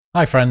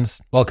Hi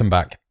friends, welcome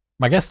back.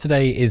 My guest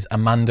today is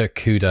Amanda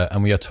Kuda,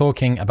 and we are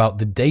talking about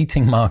the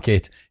dating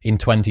market in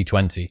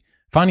 2020.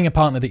 Finding a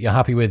partner that you're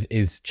happy with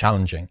is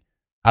challenging.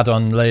 Add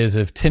on layers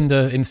of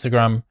Tinder,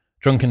 Instagram,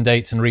 drunken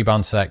dates and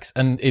rebound sex,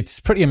 and it's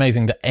pretty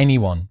amazing that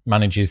anyone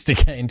manages to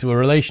get into a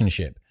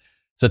relationship.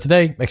 So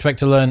today, expect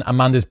to learn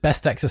Amanda's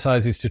best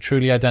exercises to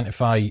truly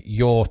identify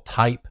your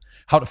type,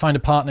 how to find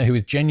a partner who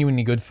is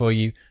genuinely good for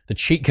you, the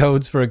cheat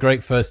codes for a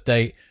great first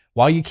date,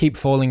 why you keep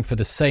falling for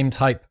the same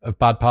type of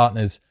bad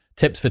partners,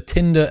 tips for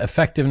Tinder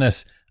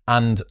effectiveness,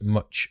 and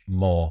much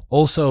more.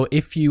 Also,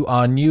 if you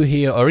are new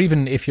here, or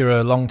even if you're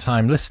a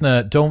long-time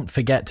listener, don't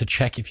forget to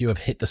check if you have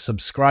hit the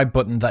subscribe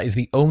button. That is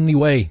the only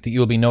way that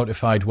you'll be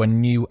notified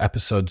when new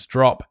episodes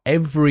drop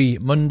every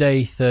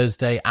Monday,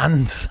 Thursday,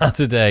 and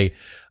Saturday.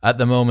 At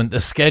the moment,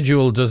 the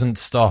schedule doesn't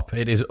stop.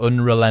 It is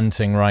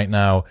unrelenting right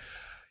now.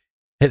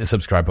 Hit the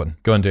subscribe button.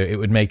 Go and do it. It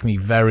would make me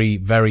very,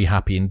 very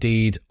happy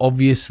indeed.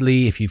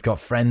 Obviously, if you've got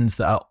friends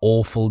that are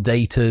awful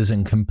daters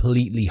and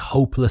completely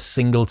hopeless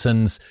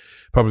singletons,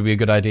 probably be a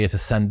good idea to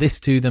send this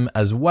to them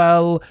as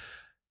well.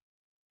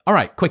 All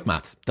right, quick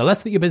maths. The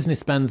less that your business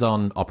spends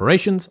on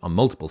operations, on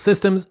multiple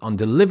systems, on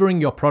delivering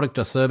your product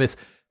or service,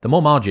 the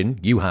more margin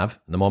you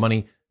have, the more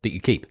money that you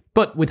keep.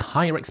 But with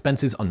higher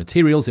expenses on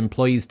materials,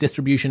 employees,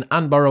 distribution,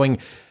 and borrowing,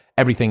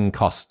 everything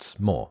costs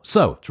more.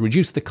 So, to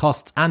reduce the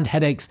costs and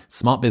headaches,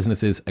 smart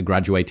businesses are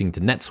graduating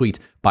to NetSuite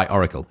by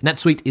Oracle.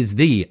 NetSuite is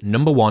the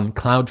 #1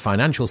 cloud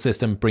financial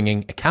system,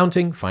 bringing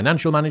accounting,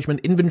 financial management,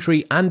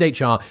 inventory, and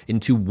HR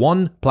into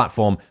one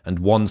platform and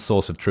one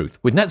source of truth.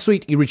 With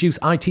NetSuite, you reduce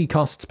IT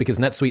costs because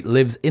NetSuite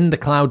lives in the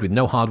cloud with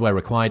no hardware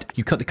required.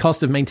 You cut the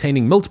cost of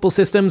maintaining multiple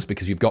systems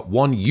because you've got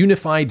one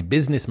unified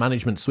business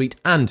management suite,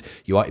 and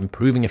you are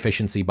improving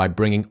efficiency by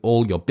bringing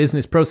all your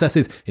business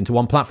processes into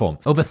one platform.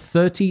 Over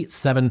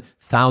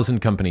 37,000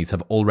 companies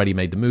have already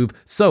made the move,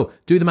 so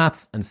do the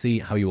maths and see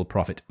how you will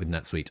profit with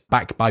NetSuite.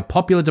 Backed by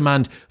popular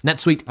demand,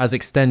 NetSuite has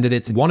extended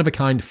its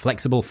one-of-a-kind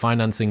flexible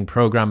financing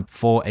program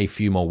for a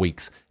few more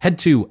weeks. Head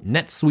to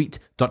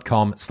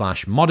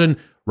netsuite.com/modern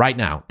right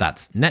now.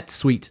 That's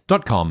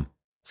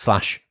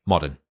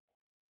netsuite.com/modern.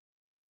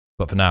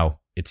 But for now,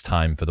 it's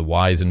time for the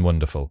wise and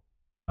wonderful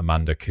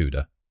Amanda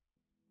Kuda.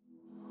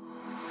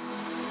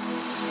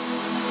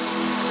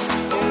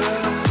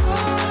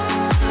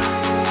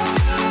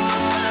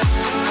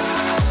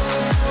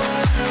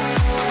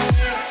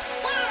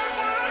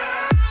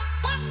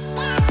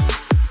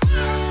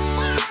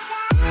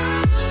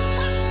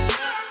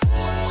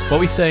 What are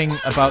we saying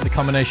about the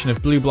combination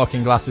of blue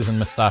blocking glasses and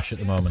moustache at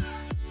the moment?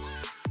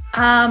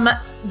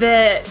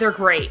 They're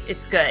great.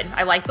 It's good.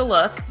 I like the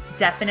look.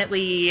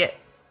 Definitely,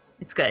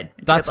 it's good.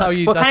 That's how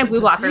you. What kind of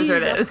blue blockers are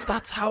those?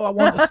 That's how I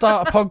want to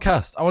start a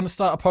podcast. I want to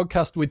start a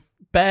podcast with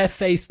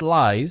barefaced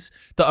lies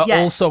that are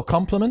also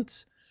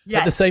compliments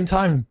at the same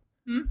time.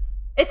 Mm-hmm.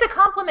 It's a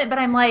compliment, but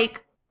I'm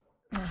like,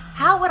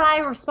 how would I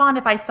respond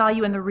if I saw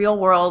you in the real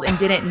world and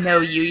didn't know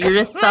you? You're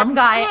just some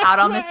guy out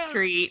on the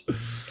street,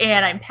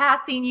 and I'm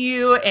passing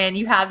you, and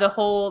you have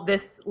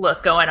this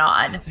look going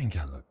on. I think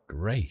I look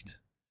great.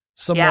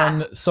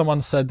 Someone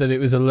said that it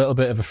was a little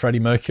bit of a Freddie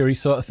Mercury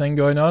sort of thing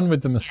going on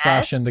with the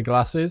moustache and the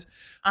glasses.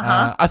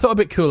 I thought a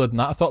bit cooler than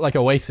that. I thought like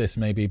Oasis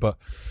maybe, but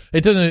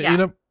it doesn't. You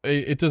know,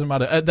 it doesn't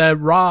matter. They're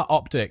Ra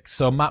Optics.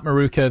 So Matt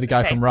Maruka, the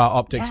guy from Ra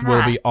Optics,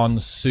 will be on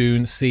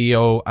soon.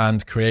 CEO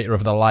and creator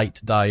of the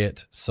Light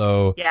Diet.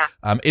 So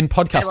in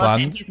podcast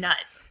land, he's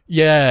nuts.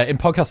 Yeah, in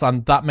podcast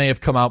land, that may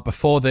have come out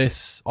before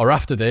this or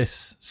after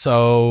this.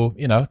 So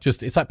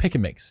it's like pick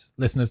and mix.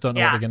 Listeners don't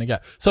know what they're going to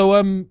get. So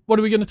what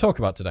are we going to talk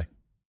about today?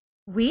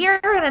 We are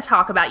going to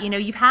talk about,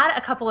 you've had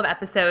a couple of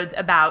episodes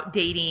about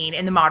dating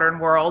in the modern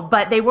world,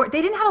 but they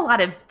didn't have a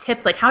lot of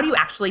tips, like how do you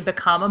actually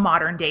become a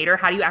modern dater?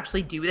 How do you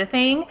actually do the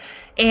thing?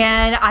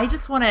 And I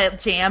just want to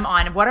jam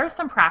on what are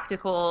some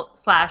practical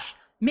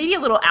 / maybe a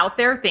little out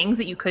there things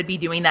that you could be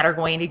doing that are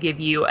going to give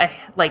you a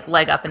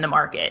leg up in the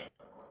market.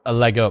 A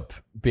leg up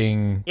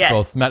being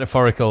both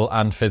metaphorical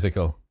and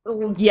physical.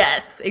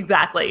 Yes,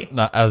 exactly.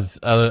 No,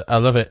 I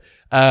love it.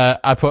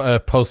 I put a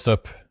post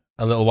up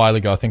a little while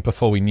ago, I think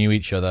before we knew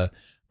each other,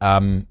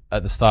 at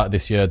the start of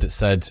this year, that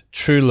said,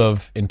 true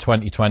love in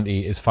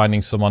 2020 is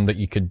finding someone that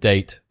you could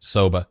date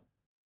sober.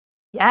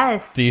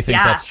 Yes. Do you think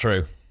that's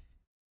true?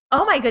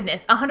 Oh my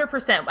goodness,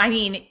 100%. I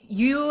mean,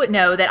 you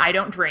know that I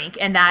don't drink,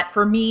 and that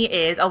for me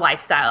is a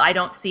lifestyle. I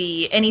don't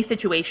see any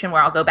situation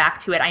where I'll go back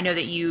to it. I know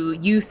that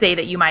you say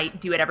that you might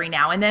do it every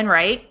now and then,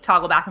 right?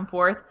 Toggle back and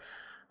forth.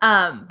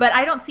 But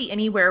I don't see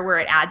anywhere where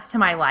it adds to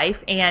my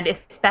life. And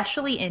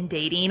especially in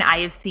dating, I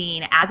have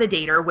seen as a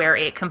dater where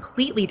it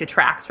completely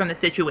detracts from the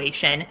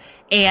situation.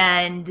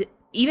 And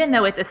even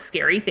though it's a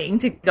scary thing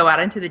to go out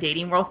into the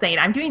dating world saying,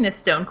 I'm doing this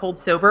stone cold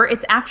sober,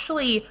 it's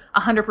actually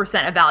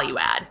 100% a value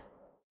add.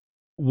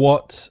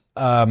 What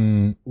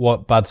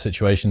bad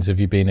situations have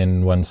you been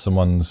in when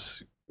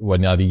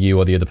either you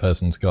or the other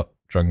person's got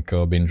drunk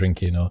or been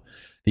drinking, or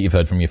that you've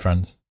heard from your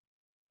friends?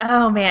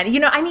 Oh man,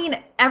 I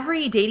mean,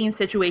 every dating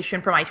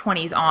situation from my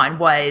 20s on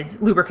was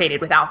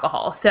lubricated with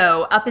alcohol.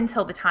 So up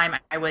until the time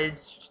I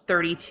was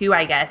 32,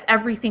 I guess,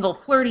 every single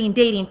flirting,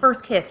 dating,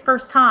 first kiss,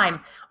 first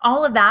time,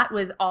 all of that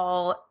was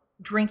all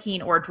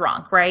drinking or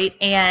drunk, right?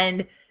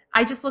 And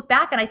I just look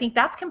back and I think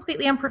that's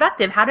completely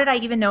unproductive. How did I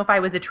even know if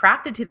I was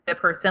attracted to the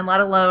person, let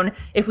alone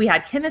if we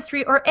had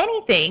chemistry or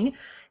anything?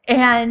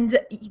 And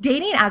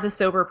dating as a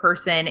sober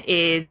person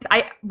is,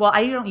 I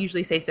don't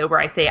usually say sober,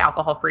 I say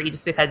alcohol free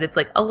just because it's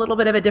like a little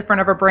bit of a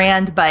different of a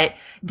brand, but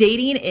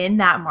dating in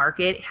that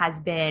market has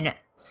been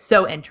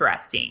so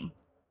interesting.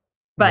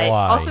 But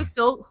also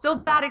Why? still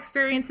bad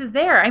experiences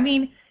there. I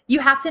mean, you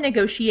have to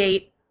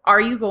negotiate. Are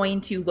you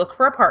going to look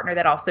for a partner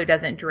that also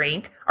doesn't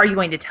drink? Are you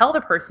going to tell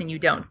the person you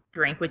don't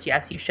drink, which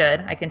yes, you should.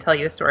 I can tell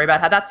you a story about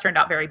how that's turned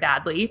out very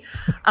badly.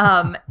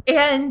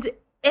 And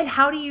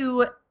how do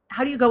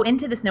you go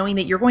into this knowing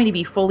that you're going to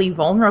be fully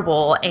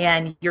vulnerable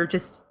and you're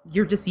just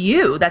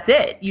you? That's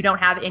it. You don't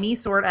have any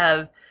sort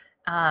of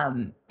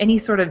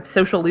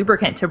social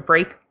lubricant to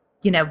break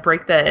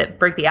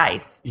the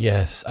ice.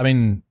 Yes. I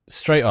mean,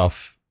 straight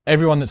off,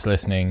 everyone that's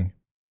listening,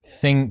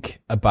 think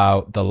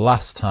about the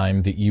last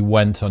time that you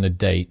went on a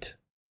date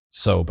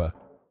sober.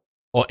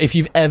 Or if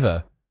you've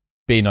ever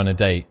been on a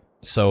date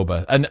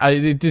sober. And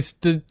this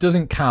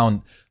doesn't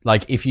count,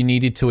 like, if you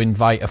needed to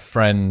invite a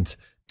friend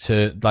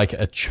to like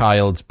a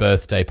child's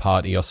birthday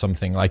party or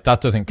something, like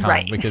that doesn't count,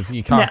 Right. because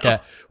you can't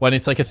get, when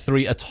it's like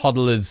a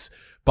toddler's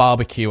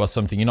barbecue or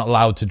something, you're not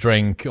allowed to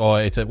drink,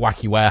 or it's a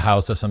wacky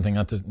warehouse or something,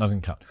 that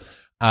doesn't count.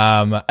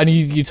 And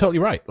you're totally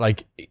right.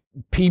 Like,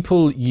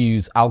 people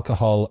use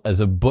alcohol as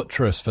a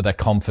buttress for their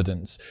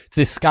confidence. It's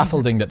this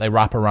scaffolding that they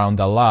wrap around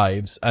their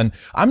lives. And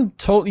I'm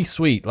totally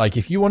sweet. Like,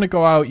 if you want to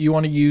go out, you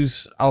want to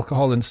use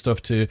alcohol and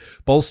stuff to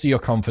bolster your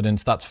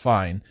confidence, that's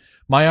fine.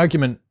 My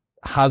argument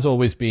has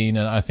always been,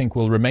 and I think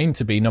will remain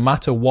to be, no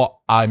matter what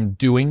I'm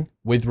doing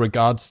with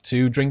regards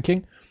to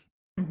drinking,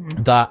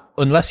 that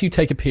unless you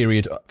take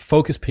a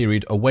focus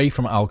period away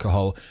from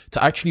alcohol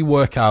to actually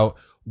work out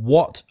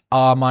what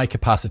are my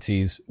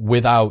capacities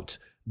without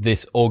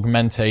this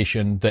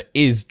augmentation that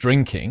is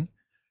drinking,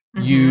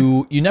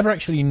 you never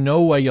actually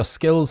know where your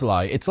skills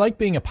lie. It's like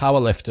being a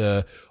power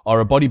lifter or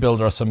a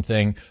bodybuilder or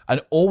something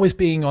and always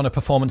being on a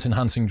performance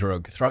enhancing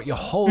drug throughout your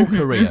whole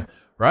career.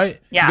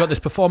 Right? Yeah. You got this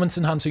performance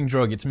enhancing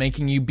drug. It's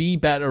making you be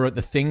better at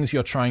the things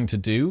you're trying to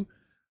do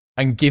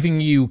and giving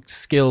you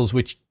skills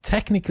which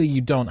technically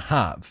you don't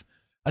have.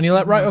 And you're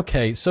like, right,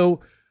 okay,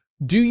 so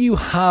do you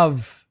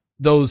have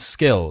those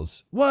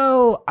skills?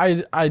 Well,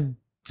 I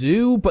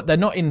do, but they're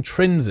not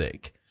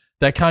intrinsic.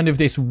 They're kind of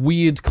this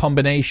weird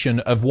combination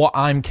of what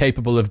I'm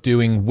capable of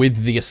doing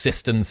with the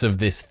assistance of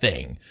this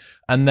thing.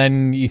 And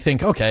then you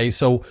think, okay,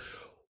 so,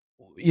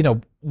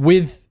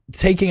 with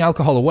taking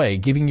alcohol away,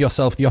 giving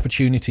yourself the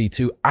opportunity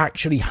to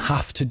actually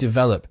have to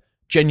develop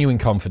genuine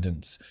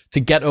confidence, to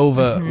get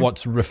over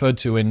what's referred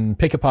to in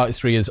pickup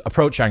artistry as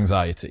approach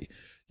anxiety,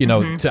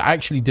 to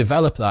actually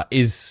develop that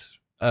is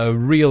a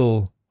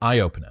real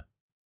eye-opener.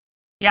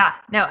 Yeah,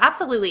 no,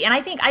 absolutely. And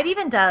I think I've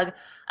even dug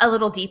a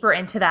little deeper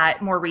into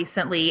that more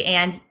recently.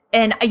 And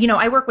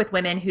I work with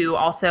women who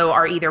also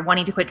are either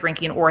wanting to quit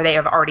drinking or they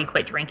have already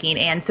quit drinking.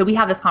 And so we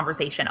have this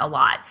conversation a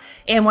lot.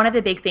 And one of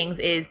the big things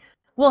is,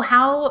 well,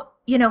 how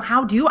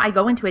do I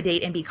go into a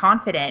date and be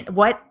confident?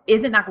 What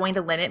isn't that going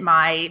to limit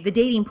the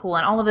dating pool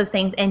and all of those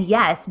things? And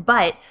yes,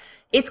 but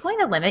it's going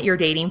to limit your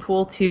dating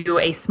pool to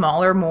a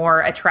smaller,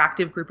 more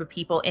attractive group of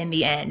people in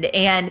the end.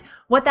 And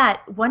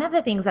one of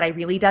the things that I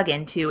really dug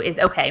into is,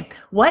 okay,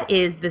 what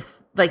is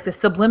this, like the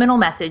subliminal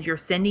message you're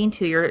sending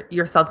to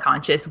your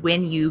subconscious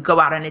when you go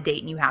out on a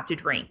date and you have to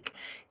drink?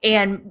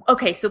 And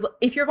okay, so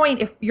if you're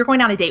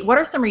going on a date, what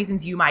are some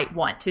reasons you might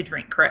want to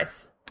drink,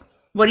 Chris?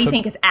 What do you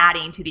think is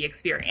adding to the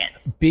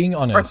experience? Being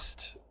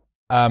honest,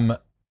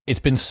 it's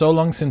been so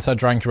long since I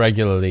drank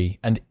regularly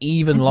and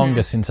even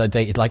longer since I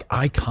dated. Like,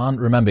 I can't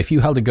remember. If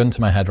you held a gun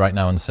to my head right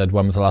now and said,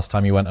 when was the last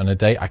time you went on a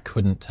date? I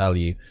couldn't tell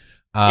you.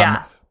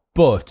 Yeah.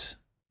 But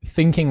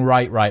thinking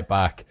right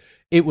back,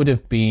 it would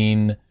have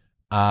been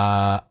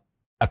a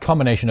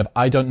combination of,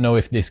 I don't know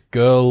if this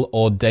girl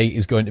or date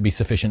is going to be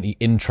sufficiently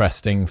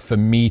interesting for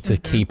me to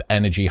keep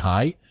energy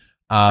high.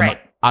 Right.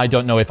 I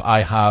don't know if I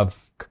have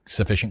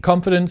sufficient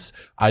confidence.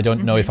 I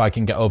don't know if I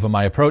can get over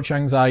my approach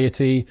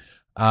anxiety.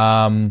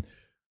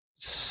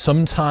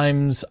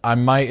 Sometimes I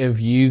might have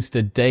used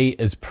a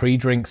date as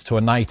pre-drinks to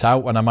a night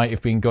out when I might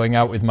have been going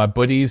out with my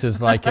buddies as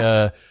like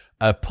a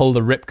pull the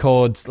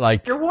ripcord,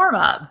 like your warm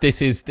up. This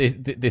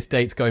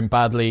date's going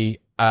badly.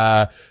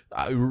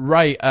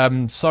 Right.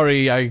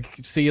 Sorry. I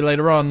see you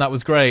later on. That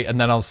was great. And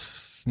then I'll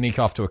sneak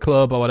off to a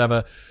club or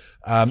whatever.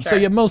 Sure. So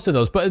yeah, most of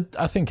those, but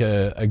I think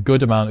a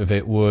good amount of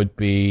it would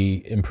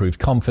be improved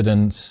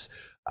confidence,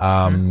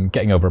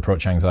 getting over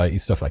approach anxiety,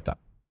 stuff like that.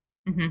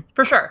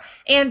 For sure.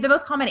 And the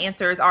most common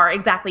answers are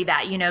exactly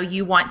that.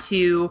 You want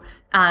to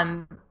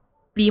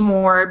be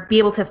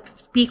able to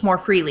speak more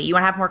freely. You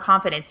want to have more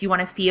confidence. You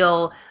want to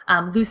feel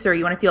looser.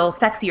 You want to feel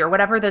sexier,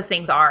 whatever those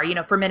things are.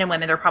 For men and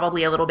women, they're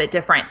probably a little bit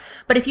different.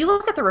 But if you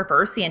look at the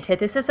reverse, the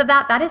antithesis of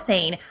that, that is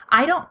saying,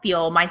 I don't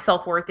feel my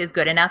self-worth is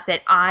good enough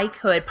that I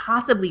could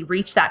possibly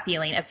reach that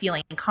feeling of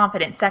feeling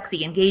confident,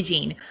 sexy,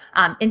 engaging,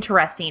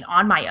 interesting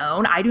on my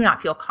own. I do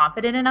not feel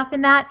confident enough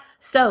in that.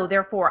 So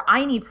therefore,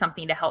 I need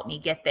something to help me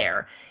get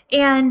there.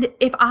 And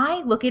if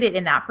I look at it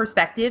in that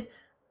perspective,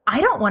 I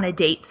don't want to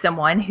date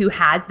someone who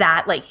has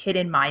that like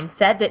hidden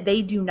mindset that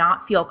they do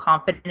not feel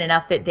confident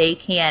enough that they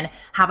can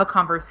have a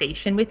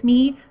conversation with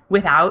me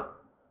without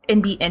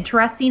and be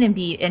interesting and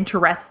be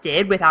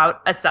interested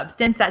without a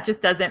substance. That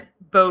just doesn't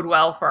bode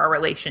well for our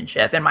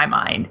relationship in my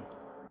mind.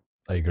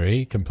 I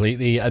agree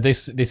completely.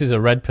 This is a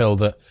red pill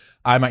that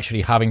I'm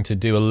actually having to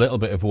do a little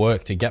bit of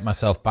work to get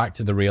myself back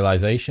to the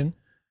realization.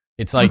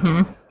 It's like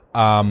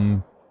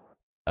learning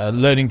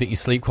that your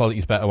sleep quality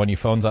is better when your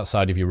phone's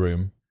outside of your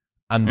room.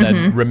 And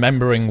then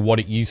remembering what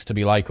it used to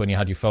be like when you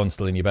had your phone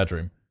still in your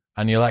bedroom.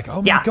 And you're like,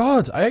 oh my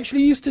God, I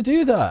actually used to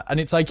do that. And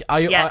it's like,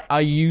 I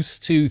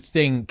used to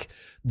think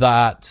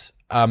that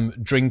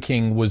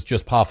drinking was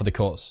just par for the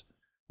course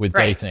with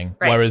dating.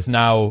 Right. Whereas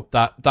now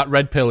that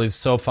red pill is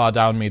so far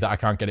down me that I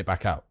can't get it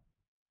back out.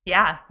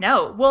 Yeah,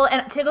 no. Well,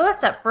 and to go a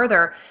step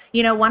further,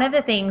 one of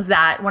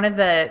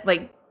the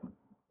like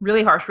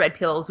really harsh red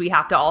pills we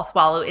have to all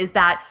swallow is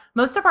that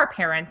most of our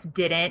parents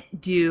didn't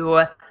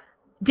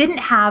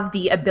have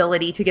the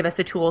ability to give us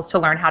the tools to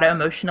learn how to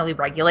emotionally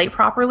regulate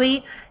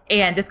properly.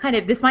 And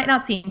this might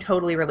not seem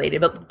totally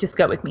related, but just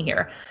go with me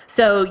here.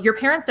 So your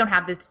parents don't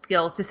have the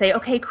skills to say,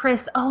 okay,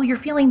 Chris, oh, you're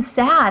feeling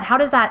sad. How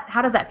does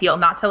that feel?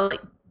 Not to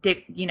like,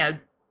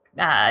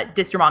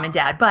 diss your mom and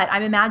dad, but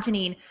I'm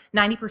imagining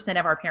 90%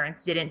 of our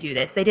parents didn't do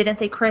this. They didn't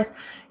say, Chris,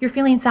 you're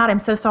feeling sad. I'm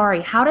so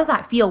sorry. How does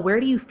that feel? Where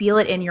do you feel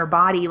it in your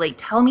body? Like,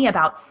 tell me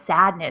about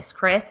sadness,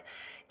 Chris.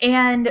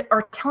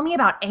 Or tell me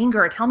about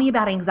anger. Tell me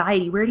about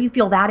anxiety. Where do you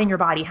feel that in your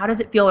body? How does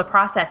it feel to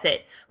process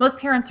it? Most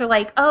parents are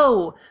like,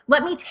 oh,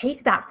 let me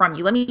take that from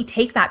you. Let me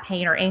take that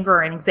pain or anger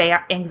or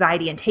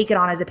anxiety and take it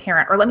on as a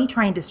parent. Or let me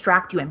try and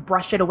distract you and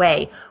brush it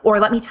away. Or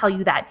let me tell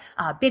you that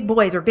big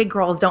boys or big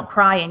girls don't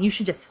cry and you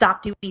should just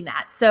stop doing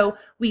that. So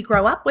we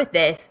grow up with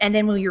this. And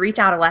then when we reach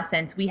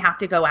adolescence, we have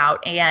to go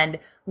out and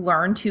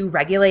learn to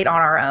regulate on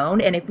our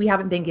own. And if we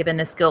haven't been given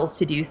the skills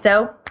to do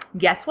so,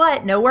 guess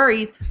what? No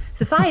worries.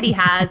 Society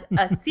has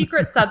a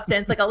secret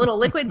substance, like a little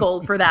liquid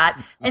gold for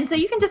that. And so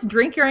you can just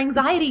drink your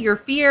anxiety, your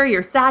fear,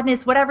 your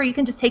sadness, whatever. You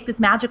can just take this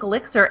magic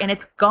elixir and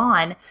it's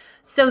gone.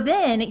 So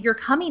then you're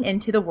coming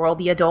into the world,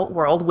 the adult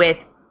world,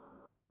 with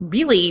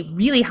really,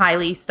 really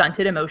highly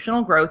stunted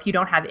emotional growth. You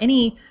don't have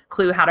any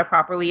clue how to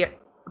properly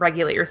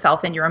regulate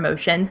yourself and your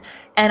emotions.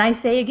 And I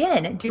say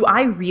again, do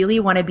I really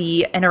want to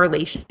be in a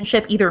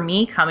relationship, either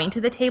me coming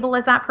to the table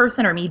as that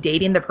person or me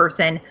dating the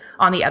person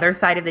on the other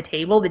side of the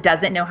table that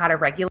doesn't know how to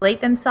regulate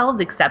themselves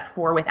except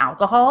for with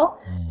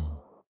alcohol?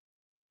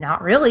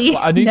 Not really.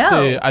 Well,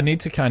 I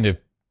need to kind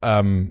of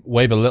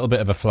wave a little bit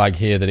of a flag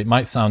here that it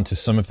might sound to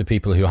some of the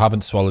people who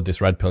haven't swallowed this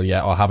red pill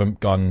yet or haven't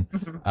gone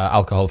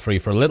alcohol free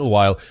for a little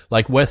while,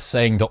 like we're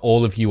saying that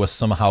all of you are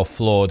somehow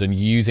flawed and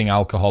using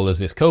alcohol as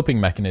this coping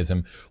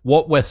mechanism.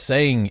 What we're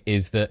saying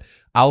is that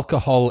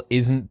alcohol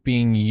isn't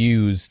being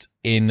used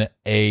in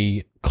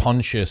a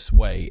conscious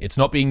way. It's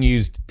not being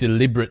used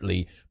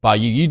deliberately by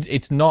you.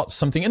 It's not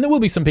something, and there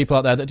will be some people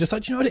out there that just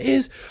like, you know what it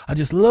is? I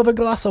just love a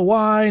glass of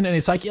wine. And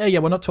it's like, yeah,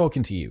 we're not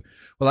talking to you.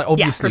 Well, like,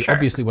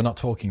 obviously we're not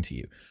talking to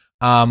you.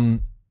 But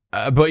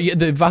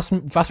the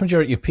vast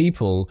majority of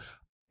people,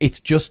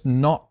 it's just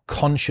not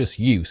conscious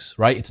use,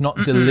 right? It's not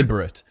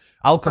deliberate.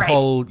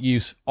 Alcohol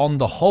use on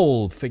the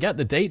whole, forget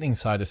the dating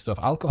side of stuff.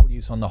 Alcohol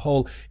use on the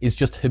whole is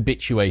just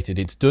habituated.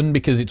 It's done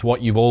because it's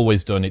what you've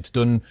always done. It's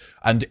done,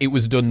 and it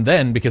was done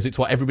then because it's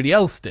what everybody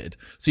else did.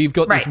 So you've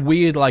got this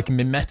weird, like,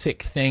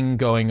 mimetic thing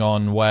going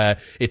on where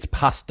it's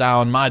passed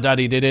down. My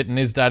daddy did it and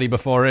his daddy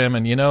before him.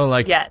 And,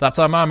 that's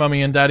how my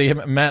mommy and daddy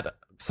met.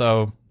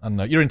 So, I don't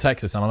know. You're in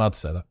Texas. I'm allowed to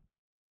say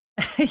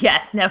that.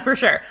 Yes, no, for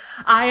sure.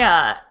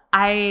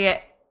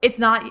 It's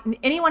not,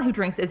 anyone who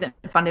drinks isn't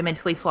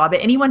fundamentally flawed,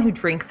 but anyone who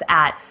drinks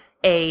at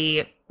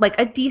a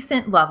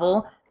decent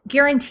level,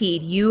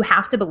 guaranteed you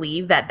have to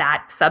believe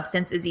that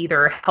substance is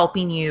either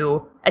helping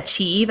you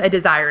achieve a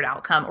desired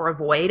outcome or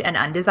avoid an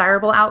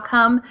undesirable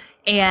outcome.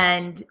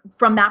 And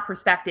from that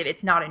perspective,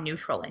 it's not a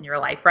neutral in your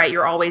life, right?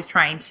 You're always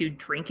trying to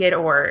drink it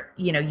or,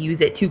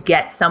 use it to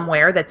get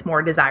somewhere that's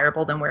more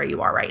desirable than where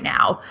you are right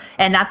now.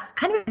 And that's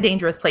kind of a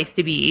dangerous place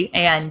to be.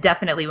 And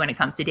definitely when it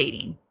comes to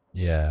dating.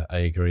 Yeah, I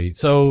agree.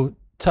 So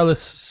tell us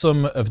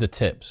some of the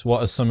tips.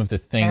 What are some of the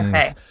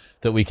things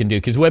that we can do?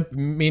 Because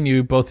me and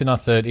you both in our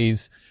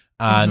 30s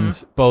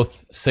and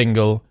both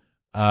single.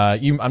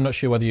 I'm not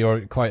sure whether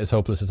you're quite as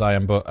hopeless as I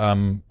am, but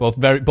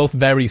both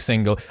very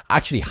single.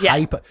 Actually,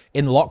 hyper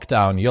in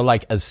lockdown. You're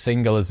like as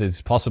single as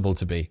is possible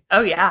to be.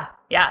 Oh yeah.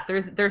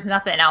 There's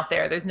nothing out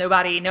there. There's no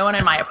one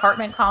in my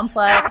apartment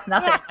complex.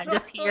 Nothing. I'm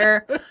just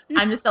here.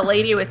 I'm just a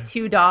lady with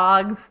 2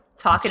 dogs.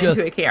 talking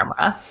into a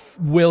camera.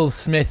 Will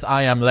Smith,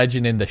 I Am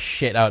Legending the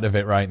shit out of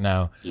it right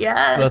now.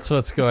 Yes. That's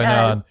what's going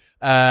on.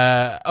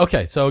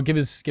 Okay, so give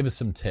us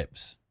some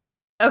tips.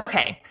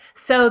 Okay.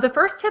 So the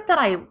first tip that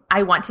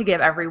I want to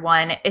give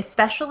everyone,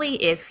 especially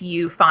if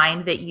you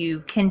find that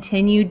you've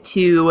continued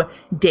to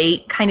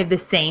date kind of the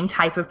same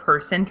type of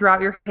person throughout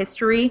your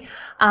history,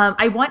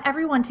 I want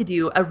everyone to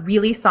do a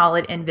really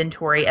solid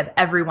inventory of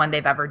everyone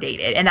they've ever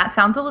dated. And that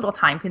sounds a little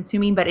time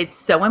consuming, but it's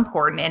so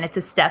important. And it's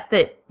a step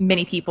that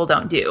many people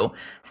don't do.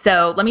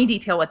 So let me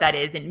detail what that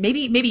is. And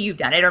maybe you've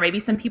done it, or maybe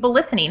some people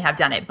listening have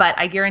done it, but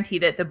I guarantee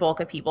that the bulk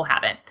of people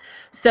haven't.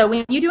 So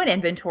when you do an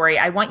inventory,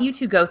 I want you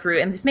to go through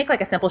and just make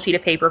like a simple sheet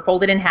of paper,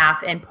 fold it in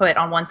half, and put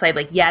on one side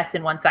like yes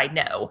and one side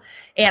no.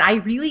 And I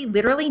really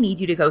literally need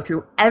you to go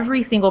through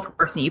every single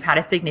person you've had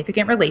a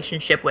significant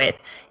relationship with.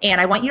 And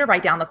I want you to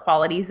write down the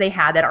qualities they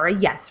had that are a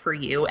yes for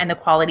you and the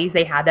qualities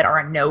they had that are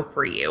a no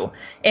for you.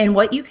 And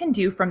what you can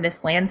do from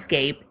this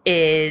landscape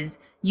is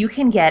you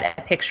can get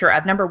a picture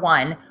of, number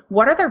one,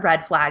 what are the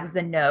red flags,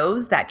 the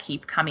no's that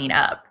keep coming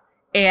up?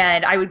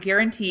 And I would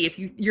guarantee, if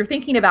you're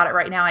thinking about it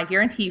right now, I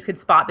guarantee you could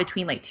spot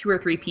between like 2 or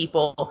 3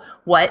 people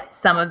what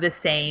some of the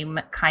same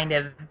kind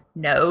of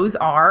no's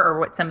are, or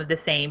what some of the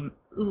same,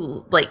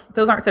 like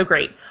those aren't so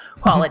great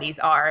qualities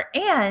are.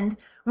 And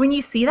when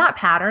you see that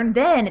pattern,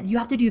 then you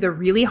have to do the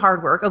really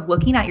hard work of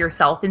looking at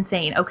yourself and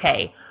saying,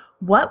 okay,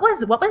 what was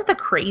the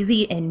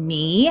crazy in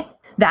me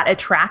that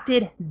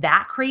attracted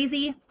that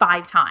crazy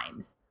 5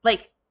 times?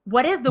 Like,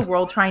 what is the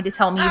world trying to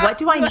tell me? What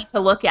do I need to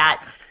look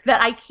at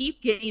that I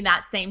keep getting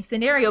that same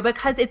scenario?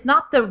 Because it's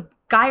not the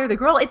guy or the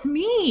girl, it's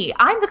me.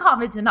 I'm the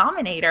common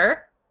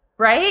denominator,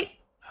 right?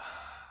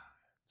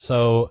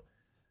 So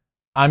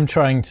I'm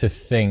trying to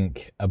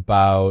think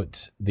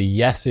about the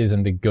yeses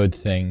and the good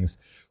things.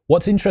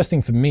 What's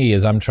interesting for me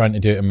as I'm trying to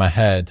do it in my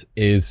head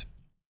is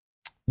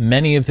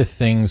many of the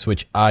things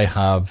which I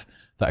have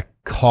that are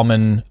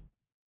common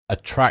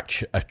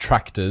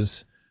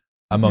attractors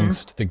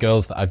amongst the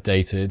girls that I've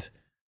dated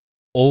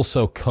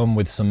also come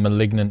with some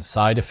malignant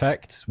side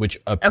effects, which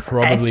are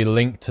probably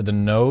linked to the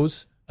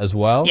nose as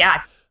well.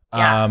 Yeah.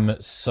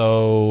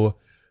 So,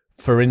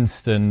 for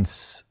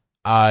instance,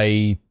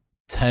 I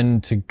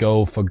tend to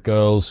go for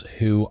girls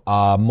who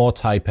are more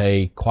type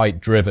A, quite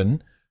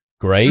driven.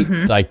 Great.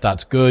 Like,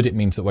 that's good. It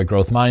means that we're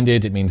growth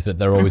minded. It means that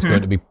they're always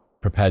going to be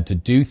prepared to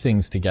do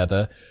things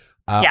together.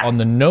 On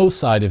the no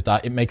side of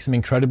that, it makes them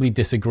incredibly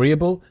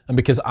disagreeable. And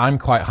because I'm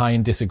quite high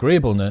in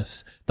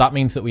disagreeableness, that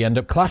means that we end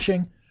up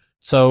clashing.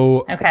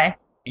 So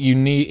you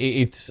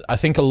need I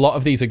think a lot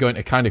of these are going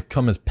to kind of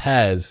come as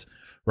pairs,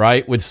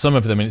 right? With some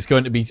of them, and it's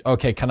going to be,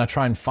 okay, can I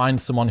try and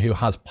find someone who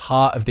has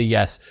part of the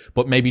yes,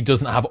 but maybe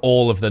doesn't have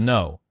all of the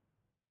no?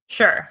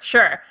 Sure.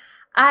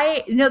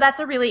 I know that's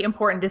a really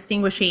important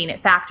distinguishing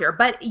factor,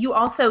 but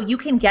you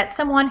can get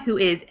someone who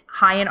is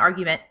high in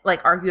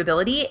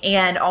arguability,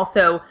 and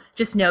also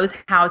just knows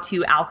how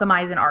to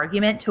alchemize an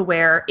argument to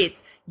where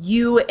it's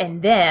you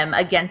and them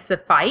against the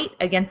fight,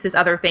 against this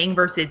other thing,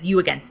 versus you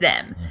against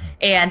them.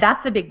 And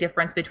that's a big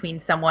difference between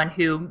someone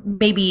who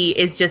maybe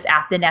is just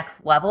at the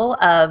next level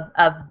of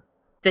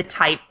that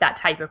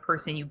type of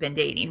person you've been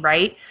dating,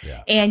 right?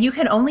 Yeah. And you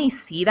can only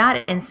see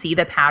that and see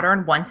the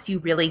pattern once you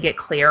really get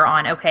clear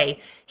on, okay,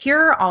 here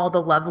are all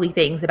the lovely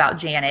things about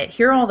Janet.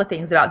 Here are all the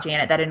things about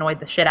Janet that annoyed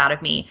the shit out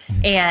of me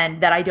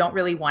and that I don't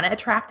really want to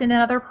attract in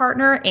another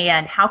partner.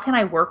 And how can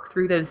I work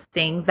through those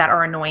things that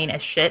are annoying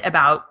as shit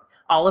about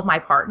all of my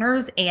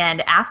partners,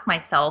 and ask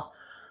myself,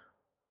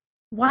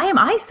 why am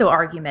I so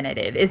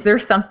argumentative? Is there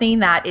something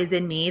that is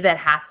in me that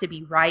has to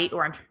be right,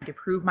 or I'm trying to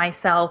prove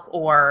myself,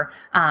 or,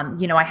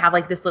 I have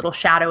like this little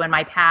shadow in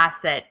my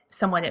past that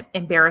someone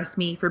embarrassed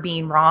me for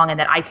being wrong, and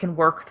that I can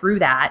work through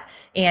that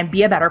and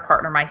be a better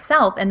partner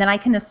myself. And then I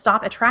can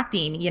stop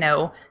attracting,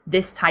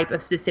 this type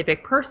of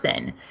specific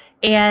person.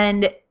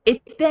 And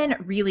it's been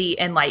really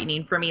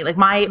enlightening for me. Like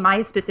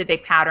my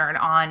specific pattern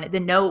on the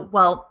no,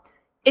 well,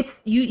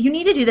 it's you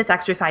need to do this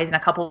exercise in a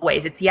couple of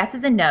ways. It's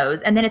yeses and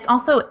nos, and then it's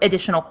also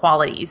additional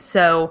qualities.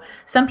 So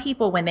some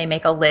people, when they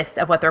make a list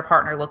of what their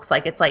partner looks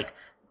like, it's like,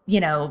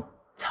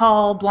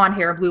 tall, blonde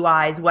hair, blue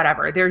eyes,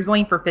 whatever. They're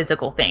going for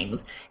physical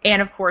things. And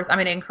of course, I'm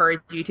going to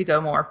encourage you to go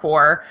more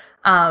for,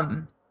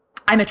 I'm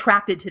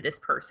attracted to this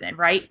person,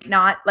 right?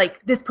 Not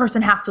like this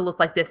person has to look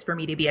like this for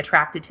me to be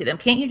attracted to them.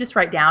 Can't you just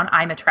write down,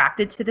 I'm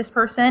attracted to this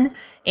person,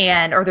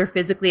 or they're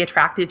physically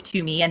attractive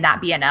to me, and that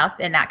be enough?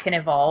 And that can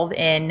evolve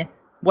in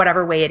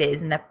whatever way it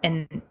is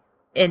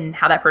in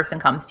how that person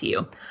comes to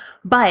you.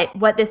 But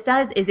what this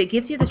does is it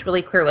gives you this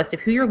really clear list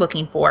of who you're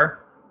looking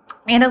for,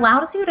 and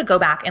allows you to go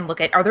back and look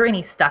at, are there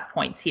any stuck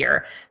points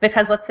here?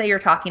 Because let's say you're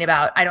talking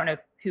about, I don't know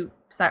who,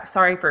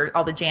 sorry for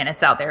all the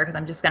Janets out there, because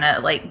I'm just going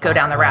to go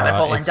down the rabbit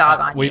hole and dog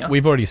on you.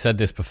 We've already said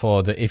this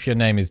before, that if your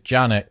name is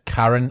Janet,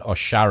 Karen, or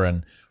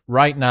Sharon,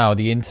 right now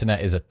the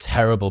internet is a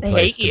terrible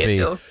place to be.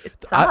 It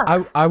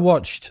sucks. I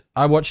watched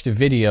a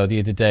video the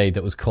other day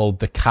that was called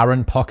The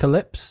Karen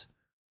Apocalypse.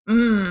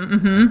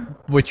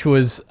 Which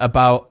was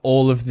about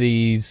all of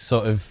these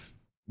sort of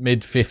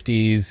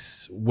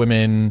mid-50s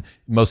women,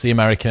 mostly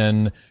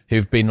American,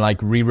 who've been like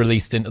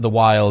re-released into the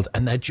wild,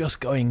 and they're just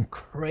going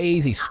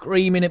crazy,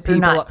 screaming at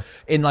people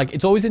in like,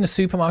 it's always in a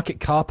supermarket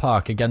car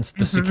park against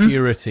the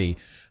security.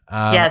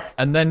 Yes.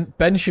 And then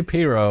Ben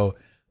Shapiro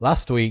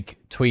last week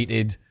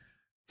tweeted,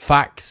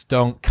 "Facts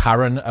don't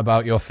Karen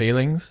about your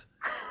feelings."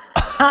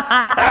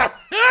 That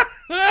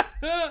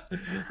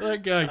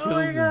guy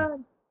kills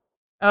me.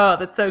 Oh,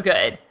 that's so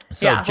good.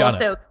 So, yeah. Janet.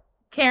 So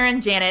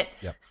Karen, Janet.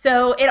 Yep.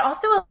 So it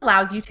also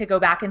allows you to go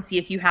back and see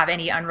if you have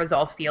any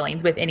unresolved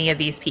feelings with any of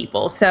these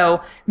people.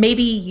 So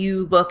maybe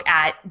you look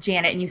at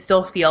Janet and you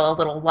still feel a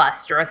little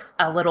lust or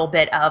a little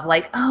bit of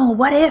like, oh,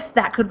 what if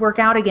that could work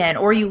out again?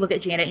 Or you look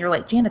at Janet and you're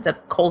like, Janet's a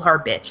cold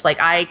hard bitch. Like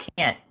I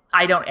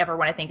don't ever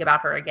want to think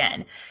about her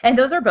again. And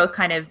those are both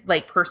kind of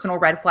like personal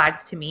red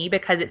flags to me,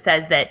 because it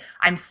says that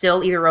I'm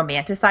still either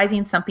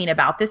romanticizing something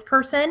about this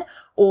person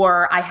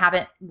or I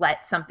haven't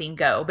let something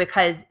go.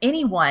 Because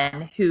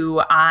anyone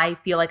who I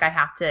feel like I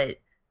have to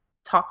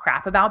talk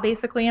crap about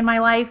basically in my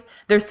life,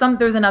 there's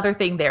another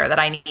thing there that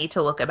I need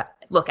to look at.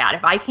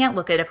 If I can't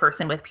look at a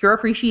person with pure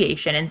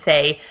appreciation and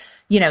say,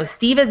 you know,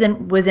 Steve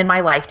was in my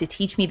life to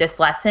teach me this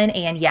lesson,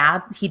 and yeah,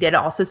 he did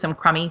also some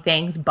crummy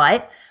things,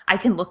 but I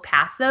can look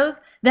past those,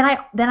 then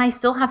I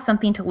still have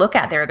something to look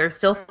at there. There's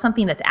still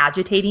something that's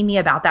agitating me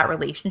about that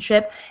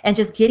relationship, and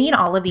just getting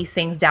all of these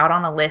things down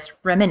on a list,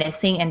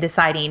 reminiscing and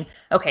deciding,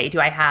 okay, do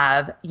I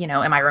have, you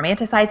know, am I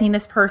romanticizing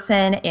this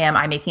person? Am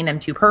I making them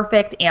too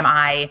perfect? Am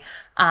I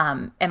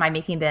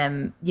making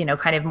them, you know,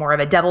 kind of more of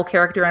a devil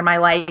character in my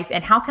life?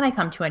 And how can I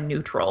come to a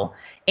neutral?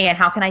 And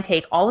how can I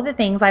take all of the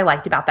things I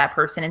liked about that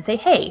person and say,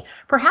 hey,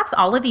 perhaps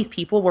all of these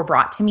people were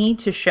brought to me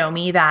to show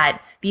me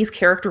that these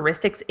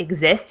characteristics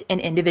exist in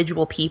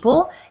individual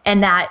people,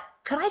 and that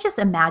could I just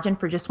imagine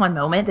for just one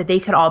moment that they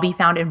could all be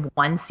found in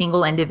one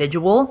single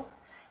individual,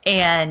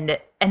 and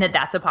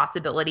that's a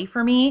possibility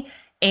for me.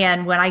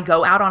 And when I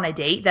go out on a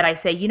date, that I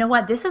say, you know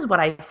what, this is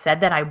what I've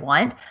said that I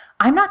want.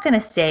 I'm not going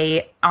to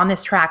stay on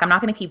this track. I'm not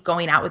going to keep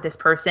going out with this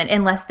person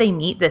unless they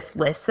meet this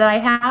list that I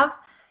have,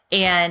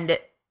 and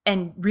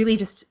really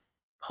just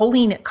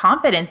holding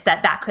confidence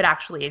that that could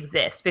actually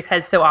exist,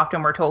 because so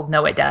often we're told,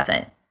 no, it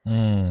doesn't.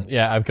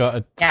 Yeah, I've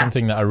got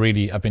something that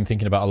I've been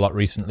thinking about a lot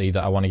recently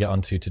that I want to get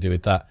onto to do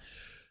with that.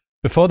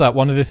 Before that,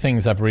 one of the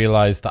things I've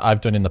realized that I've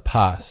done in the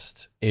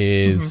past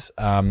is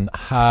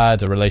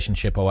had a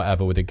relationship or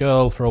whatever with a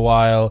girl for a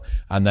while,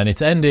 and then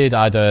it's ended,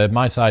 either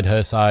my side,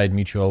 her side,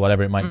 mutual,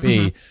 whatever it might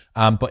be.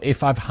 But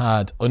if I've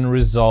had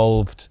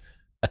unresolved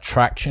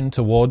attraction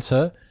towards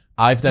her,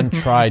 I've then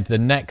tried the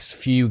next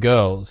few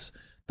girls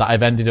that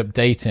I've ended up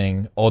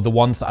dating, or the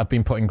ones that I've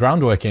been putting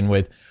groundwork in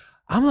with.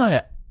 I'm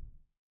like,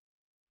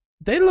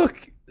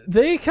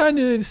 they kind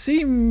of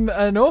seem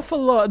an awful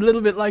lot, a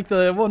little bit like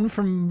the one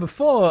from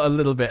before, a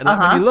little bit. Like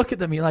when you look at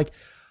them, you're like,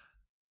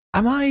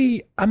 am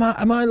I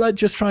like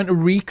just trying to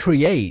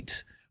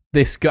recreate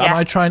this guy? Am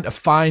I trying to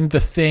find the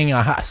thing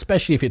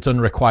especially if it's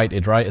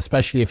unrequited, right?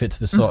 Especially if it's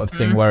the sort of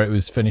thing where it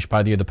was finished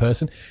by the other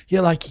person.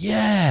 You're like,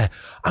 yeah,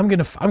 I'm going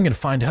to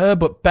find her,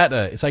 but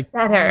better. It's like,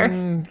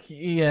 better.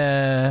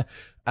 Yeah.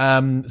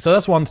 So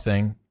that's one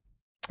thing.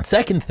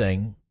 Second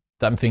thing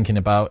that I'm thinking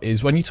about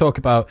is when you talk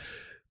about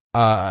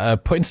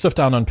putting stuff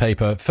down on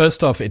paper.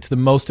 First off, it's the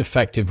most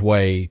effective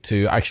way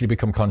to actually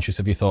become conscious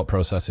of your thought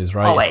processes,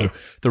 right? Always.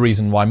 It's the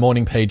reason why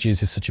morning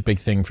pages is such a big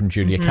thing from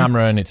Julia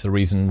Cameron. It's the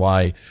reason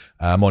why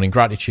morning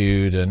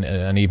gratitude and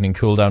an evening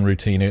cool down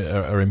routine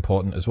are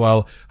important as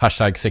well.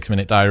 Hashtag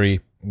 6-minute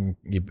diary.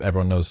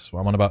 Everyone knows what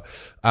I'm on about.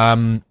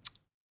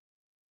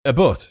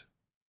 But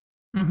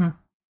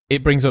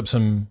it brings up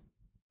some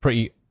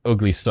pretty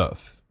ugly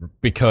stuff,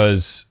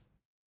 because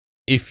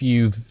if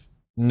you've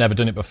never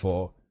done it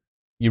before,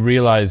 you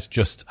realize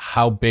just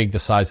how big the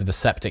size of the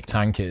septic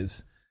tank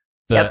is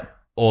that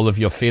all of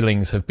your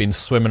feelings have been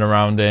swimming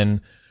around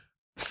in,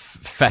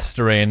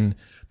 festering.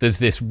 There's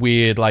this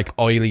weird, like,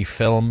 oily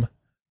film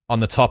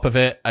on the top of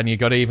it, and you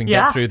got to even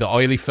get through the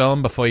oily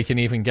film before you can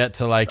even get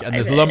to, like, and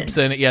there's lumps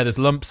in it. Yeah, there's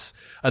lumps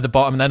at the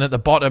bottom, and then at the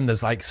bottom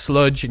there's, like,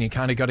 sludge, and you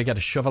kind of got to get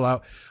a shovel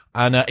out.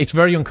 And it's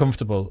very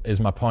uncomfortable, is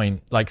my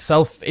point. Like,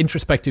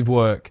 self-introspective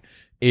work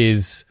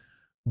is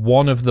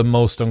one of the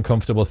most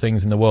uncomfortable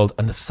things in the world.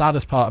 And the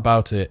saddest part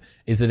about it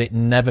is that it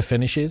never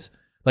finishes.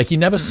 Like, you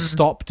never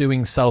stop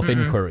doing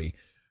self-inquiry.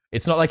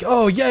 It's not like,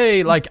 oh,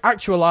 yay, like,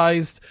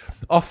 actualized,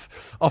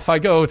 off I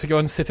go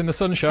and sit in the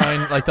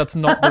sunshine. Like, that's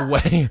not the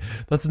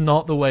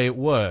way it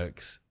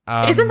works.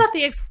 Isn't that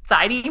the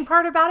exciting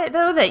part about it,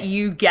 though, that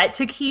you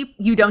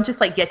don't just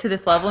like get to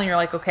this level and you're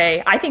like,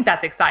 okay, I think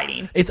that's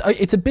exciting.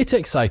 It's a bit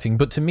exciting,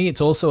 but to me, it's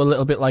also a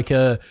little bit like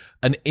an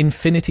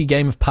infinity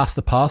game of pass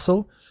the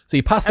parcel. So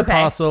you pass the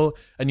parcel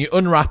and you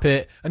unwrap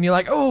it and you're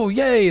like, oh,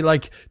 yay,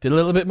 like, did a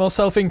little bit more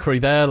self-inquiry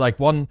there, like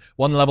one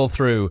level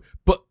through.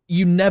 But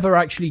you never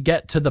actually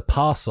get to the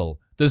parcel.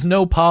 There's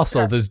no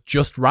parcel. There's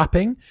just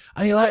wrapping.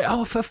 And you're like,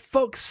 oh, for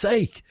fuck's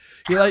sake.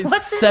 You're like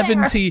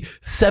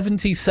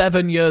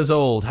 77 years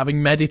old,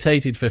 having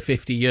meditated for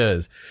 50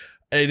 years.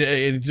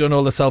 you've done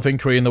all the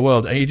self-inquiry in the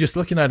world, and you're just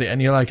looking at it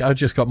and you're like, I've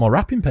just got more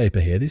wrapping paper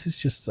here. This is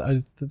just,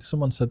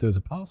 someone said there was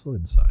a parcel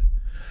inside.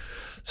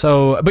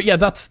 So, but yeah,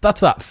 that's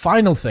that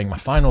final thing. My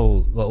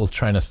final little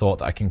train of thought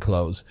that I can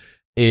close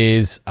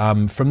is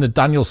from the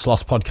Daniel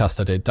Sloss podcast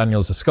I did.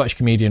 Daniel's a Scottish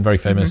comedian, very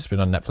famous, been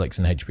on Netflix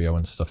and HBO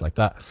and stuff like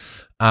that.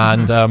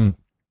 And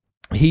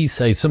he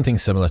says something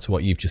similar to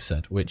what you've just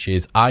said, which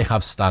is, I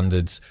have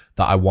standards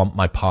that I want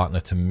my partner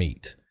to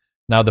meet.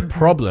 Now, the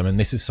problem, and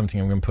this is something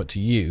I'm going to put to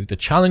you, the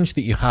challenge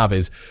that you have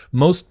is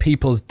most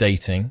people's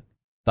dating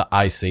that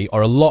I see,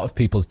 or a lot of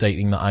people's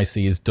dating that I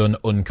see, is done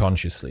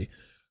unconsciously.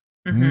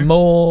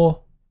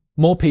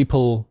 More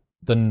people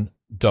than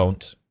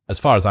don't, as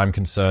far as I'm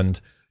concerned,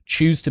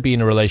 choose to be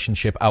in a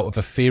relationship out of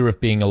a fear of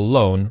being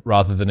alone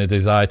rather than a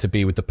desire to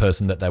be with the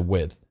person that they're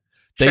with.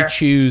 They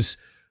choose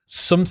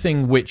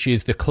something which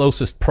is the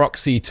closest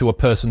proxy to a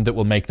person that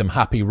will make them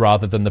happy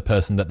rather than the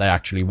person that they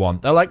actually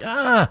want. They're like,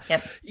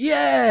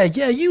 yeah,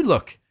 you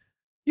look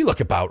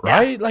about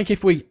right. Like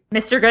if we,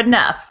 Mr. Good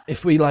Enough,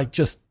 if we like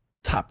just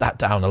tap that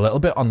down a little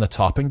bit on the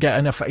top and get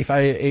enough, if I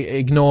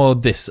ignore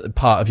this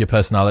part of your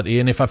personality,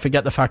 and if I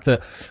forget the fact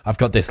that I've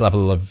got this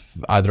level of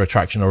either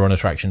attraction or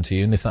unattraction to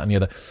you and this, that, and the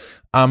other.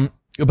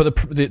 But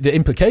the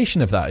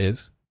implication of that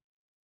is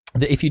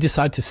that if you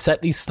decide to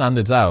set these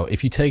standards out,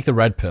 if you take the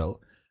red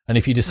pill, and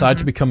if you decide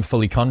to become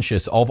fully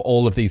conscious of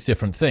all of these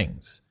different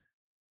things,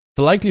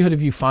 the likelihood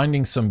of you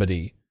finding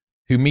somebody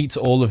who meets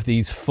all of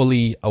these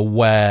fully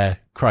aware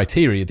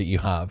criteria that you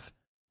have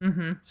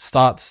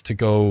starts to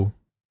go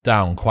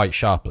down quite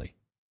sharply.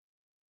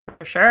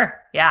 For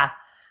sure. Yeah.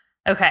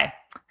 Okay.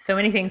 So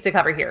many things to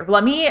cover here.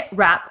 Let me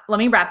wrap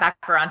back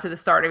around to the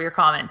start of your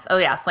comments. Oh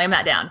yeah, slam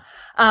that down.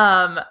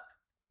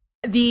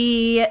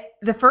 The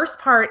first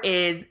part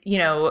is,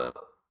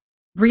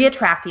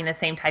 reattracting the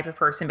same type of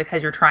person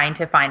because you're trying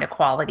to find a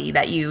quality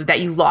that you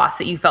lost,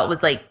 that you felt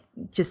was like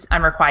just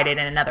unrequited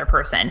in another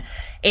person.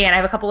 And I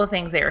have a couple of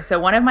things there. So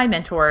one of my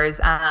mentors,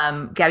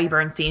 Gabby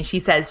Bernstein, she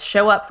says,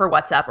 show up for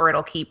what's up or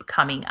it'll keep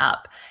coming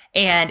up.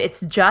 And it's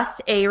just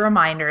a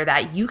reminder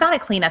that you got to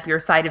clean up your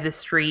side of the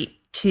street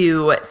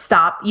to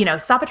stop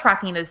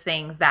attracting those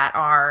things that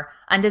are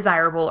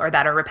undesirable or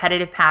that are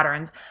repetitive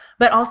patterns.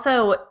 But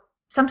also,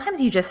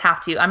 sometimes you just have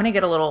to, I'm going to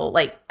get a little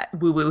like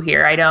woo woo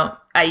here.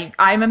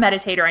 I'm a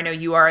meditator. I know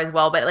you are as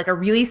well, but like a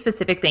really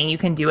specific thing you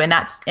can do in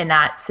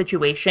that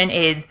situation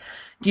is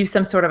do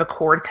some sort of a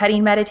cord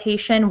cutting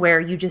meditation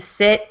where you just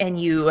sit and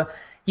you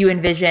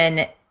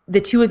envision the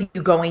two of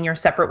you going your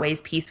separate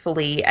ways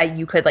peacefully.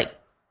 You could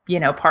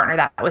partner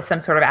that with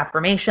some sort of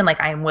affirmation, like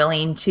I am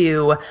willing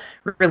to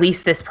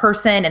release this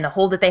person and the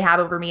hold that they have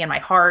over me in my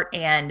heart,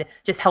 and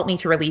just help me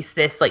to release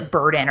this like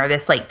burden or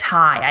this like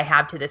tie I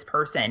have to this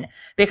person,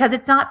 because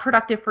it's not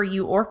productive for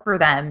you or for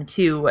them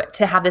to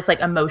have this like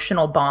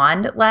emotional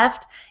bond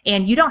left.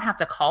 And you don't have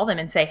to call them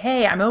and say,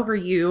 hey, I'm over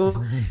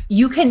you.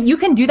 You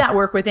can do that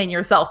work within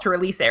yourself to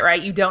release it,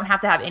 right? You don't have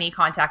to have any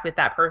contact with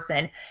that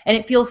person. And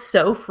it feels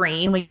so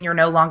freeing when you're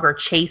no longer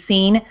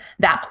chasing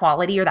that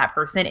quality or that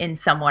person in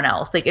someone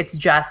else. Like it's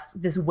just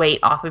this weight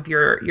off of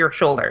your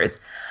shoulders.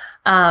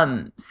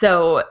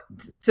 So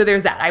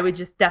there's that. I would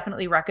just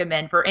definitely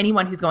recommend for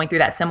anyone who's going through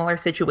that similar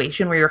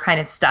situation where you're kind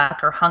of stuck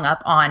or hung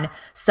up on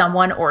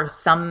someone or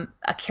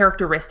a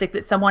characteristic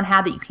that someone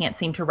had that you can't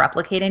seem to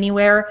replicate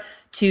anywhere,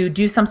 to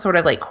do some sort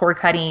of like cord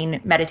cutting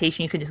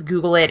meditation. You can just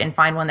Google it and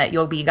find one that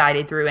you'll be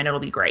guided through and it'll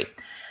be great.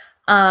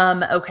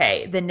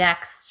 Okay. The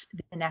next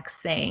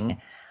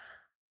thing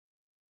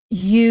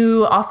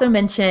you also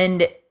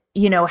mentioned,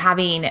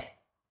 having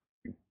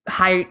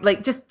high,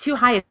 like just too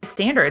high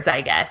standards,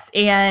 I guess.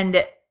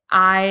 And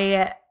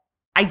I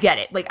get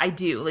it. Like I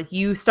do, like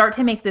you start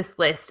to make this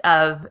list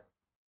of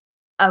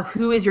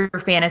who is your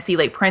fantasy,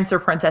 like prince or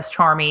princess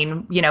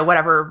charming,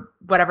 whatever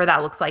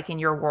that looks like in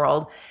your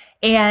world.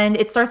 And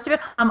it starts to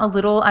become a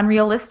little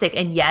unrealistic.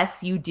 And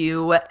yes,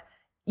 you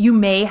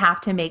may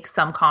have to make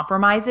some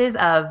compromises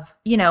of,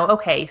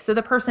 okay, so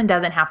the person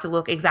doesn't have to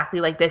look exactly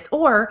like this,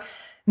 or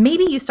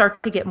maybe you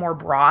start to get more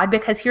broad,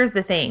 because here's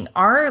the thing,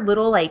 our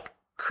little like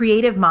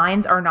creative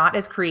minds are not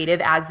as creative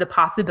as the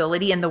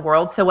possibility in the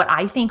world. So what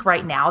I think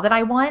right now that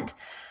I want,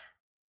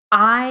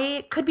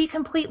 that could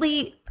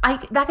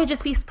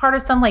just be part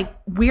of some like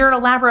weird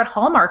elaborate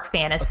Hallmark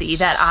fantasy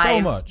that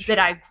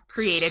I've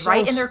created,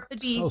 right? And there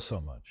could be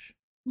so much.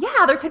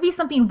 Yeah, there could be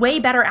something way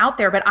better out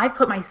there, but I've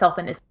put myself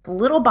in this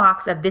little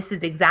box of this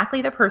is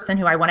exactly the person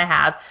who I want to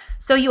have.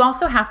 So you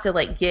also have to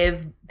like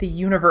give the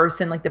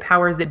universe and like the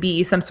powers that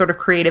be some sort of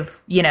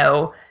creative,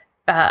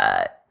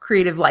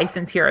 creative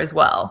license here as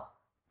well.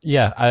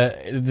 Yeah,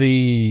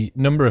 the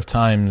number of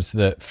times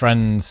that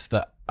friends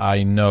that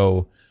I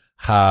know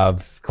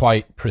have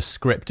quite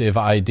prescriptive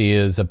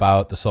ideas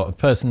about the sort of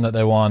person that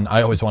they want.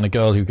 I always want a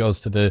girl who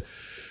goes to the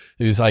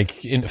who's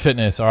like into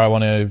fitness, or I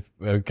want a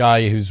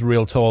guy who's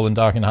real tall and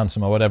dark and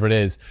handsome, or whatever it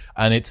is,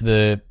 and it's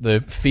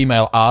the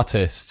female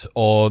artist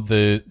or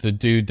the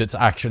dude that's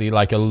actually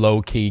like a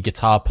low key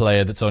guitar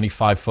player that's only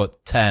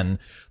 5'10",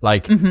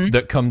 like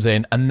that comes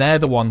in, and they're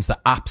the ones that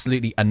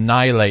absolutely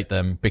annihilate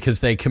them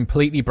because they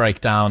completely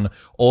break down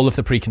all of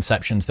the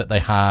preconceptions that they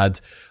had.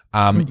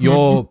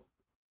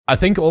 I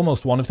think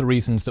almost one of the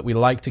reasons that we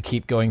like to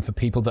keep going for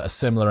people that are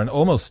similar, and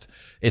almost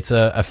it's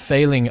a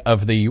failing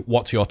of the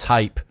what's your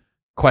type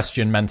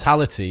question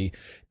mentality,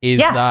 is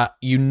that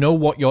you know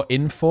what you're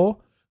in for.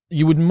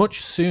 You would much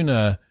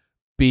sooner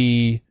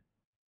be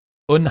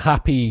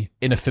unhappy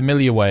in a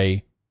familiar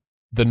way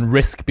than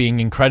risk being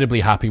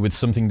incredibly happy with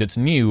something that's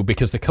new,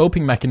 because the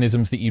coping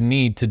mechanisms that you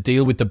need to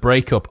deal with the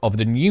breakup of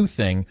the new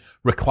thing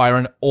require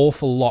an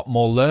awful lot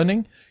more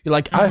learning. You're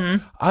like,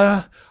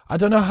 I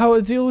don't know how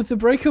to deal with the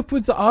breakup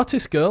with the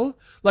artist girl.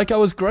 Like, I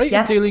was great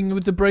at dealing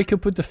with the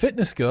breakup with the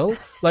fitness girl,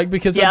 like,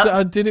 because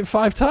I did it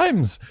 5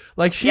 times.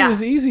 Like, she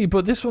was easy,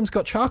 but this one's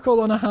got charcoal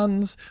on her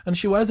hands, and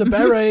she wears a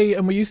beret,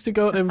 and we used to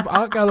go to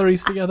art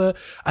galleries together,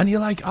 and you're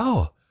like,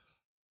 oh,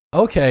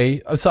 okay.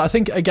 So I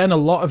think, again, a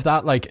lot of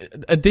that, like,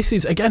 this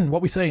is, again,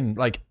 what we're saying,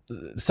 like,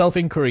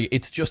 self-inquiry,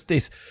 it's just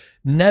this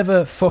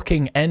never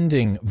fucking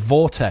ending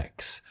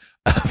vortex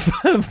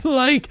of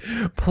like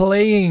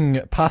playing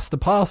past the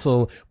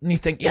parcel, and you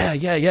think,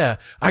 yeah,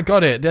 I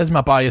got it. There's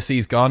my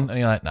biases gone, and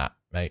you're like, nah,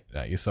 mate,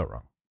 no, you're so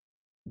wrong.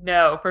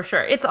 No, for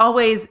sure. It's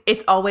always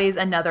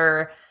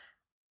another.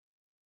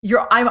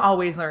 I'm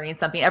always learning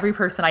something. Every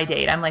person I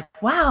date, I'm like,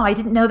 wow, I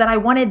didn't know that I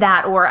wanted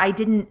that, or I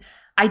didn't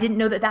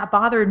know that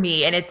bothered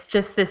me. And it's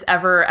just this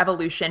ever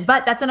evolution.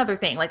 But that's another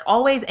thing. Like,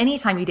 always,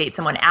 anytime you date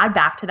someone, add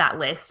back to that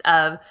list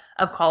of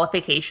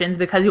qualifications,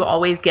 because you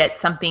always get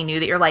something new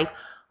that you're like,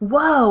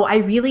 whoa, I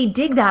really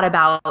dig that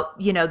about,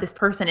 this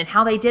person and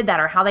how they did that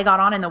or how they got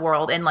on in the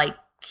world. And like,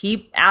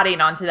 keep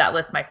adding onto that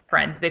list, my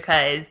friends,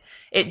 because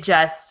it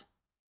just,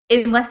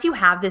 unless you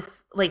have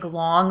this like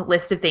long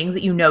list of things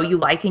that you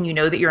like and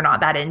that you're not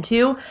that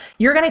into,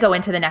 you're going to go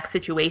into the next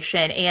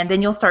situation, and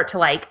then you'll start to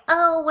like,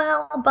 oh,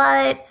 well,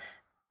 but,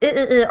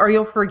 or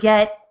you'll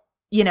forget,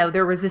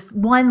 there was this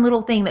one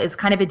little thing that is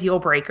kind of a deal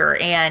breaker,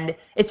 and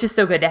it's just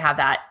so good to have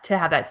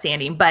that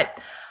standing.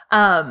 But,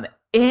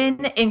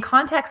 in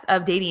context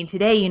of dating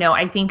today,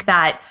 I think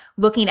that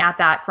looking at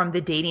that from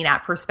the dating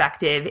app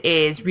perspective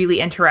is really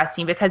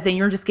interesting, because then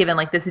you're just given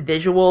like this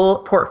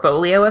visual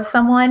portfolio of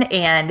someone,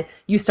 and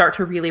you start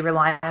to really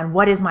rely on,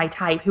 what is my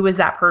type? Who is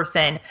that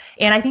person?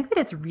 And I think that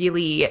it's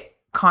really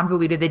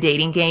convoluted the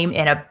dating game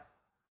in a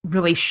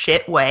really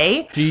shit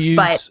way. Do you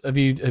use, have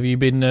you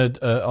been an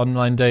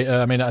online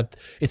dater? I mean,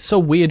 it's so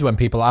weird when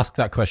people ask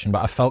that question,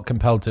 but I felt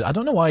compelled to. I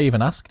don't know why I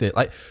even asked it.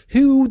 Like,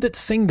 who that's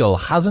single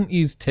hasn't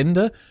used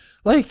Tinder?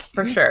 Like,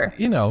 for sure,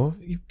 you're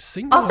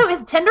single. Also,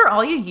 is Tinder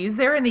all you use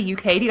there in the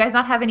UK? Do you guys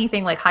not have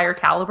anything like higher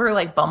caliber,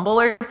 like Bumble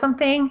or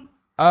something?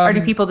 Or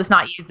do people just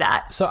not use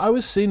that? So I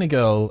was seeing a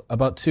girl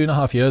about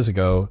 2.5 years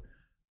ago,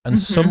 and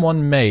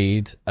someone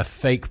made a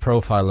fake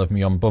profile of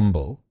me on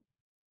Bumble.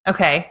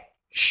 Okay.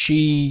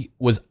 She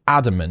was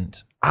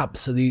adamant,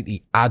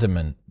 absolutely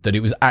adamant, that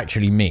it was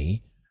actually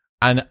me.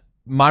 And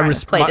my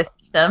response, play the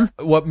system.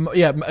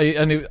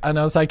 And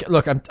I was like,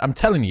 look, I'm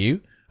telling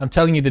you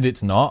that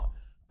it's not.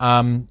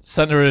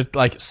 Sent her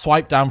like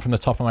swipe down from the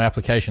top of my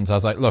applications. I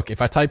was like, look,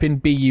 if I type in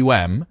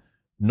BUM,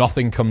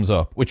 nothing comes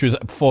up, which was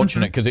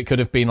fortunate, because it could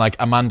have been like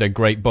Amanda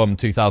Great Bum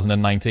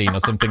 2019 or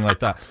something like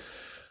that.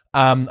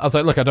 I was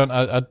like, look, I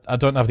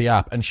don't have the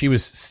app, and she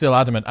was still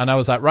adamant. And I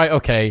was like, right,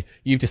 okay,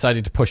 you've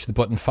decided to push the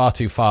button far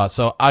too far.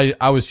 So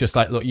I was just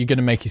like, look, you're going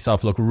to make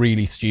yourself look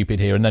really stupid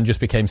here, and then just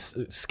became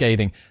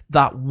scathing.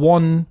 That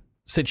one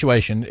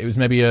situation, it was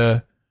maybe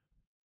a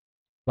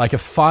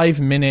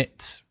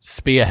 5-minute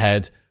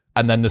spearhead.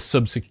 And then the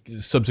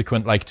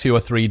subsequent like 2 or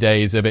 3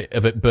 days of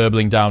it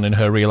burbling down and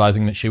her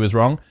realizing that she was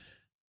wrong.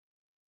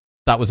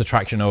 That was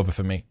attraction over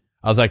for me.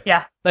 I was like,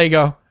 yeah, there you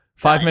go.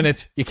 5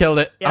 minutes. You killed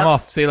it. Yep. I'm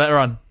off. See you later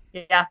on.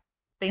 Yeah.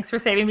 Thanks for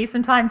saving me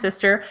some time,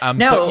 sister.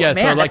 So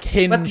like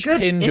Hinge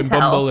and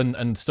Bumble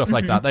and stuff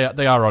like that.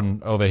 They are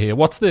on over here.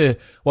 What's the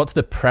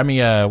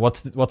premier?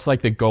 What's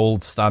like the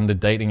gold standard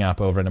dating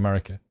app over in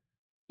America?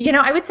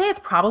 I would say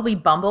it's probably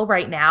Bumble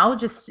right now.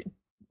 Just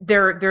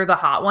they're the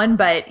hot one,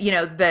 but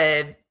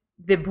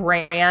the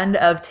brand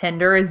of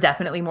Tinder is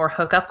definitely more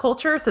hookup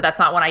culture. So that's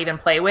not one I even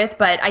play with.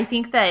 But I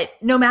think that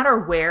no matter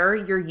where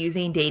you're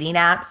using dating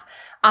apps,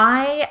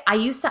 I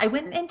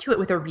went into it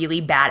with a really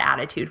bad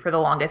attitude for the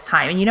longest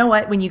time. And you know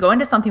what? When you go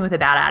into something with a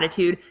bad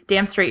attitude,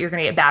 damn straight you're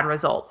going to get bad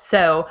results.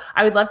 So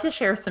I would love to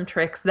share some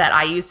tricks that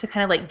I use to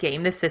kind of like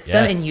game the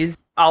system and use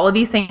all of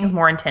these things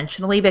more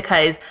intentionally,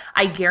 because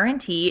I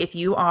guarantee if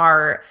you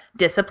are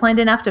disciplined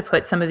enough to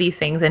put some of these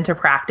things into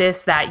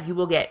practice, that you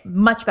will get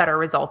much better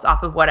results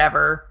off of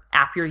whatever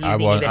app you're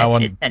using. I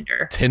want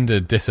Tinder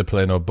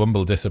discipline or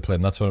Bumble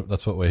discipline. That's what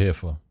we're here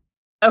for.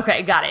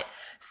 Okay, got it.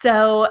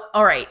 So,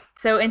 all right.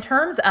 So in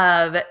terms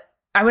of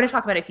I want to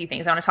talk about a few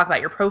things. I want to talk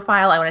about your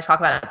profile. I want to talk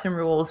about some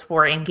rules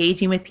for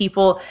engaging with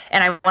people.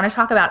 And I want to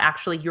talk about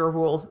actually your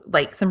rules,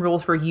 like some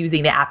rules for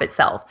using the app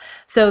itself.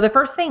 So the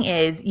first thing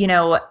is,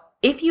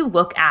 if you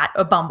look at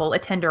a Bumble, a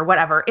Tinder,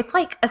 whatever, it's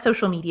like a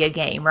social media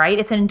game, right?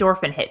 It's an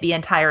endorphin hit the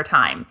entire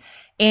time.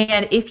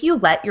 And if you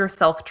let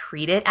yourself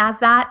treat it as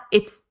that,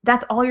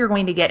 that's all you're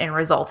going to get in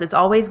results. It's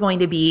always going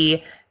to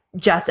be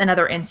just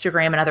another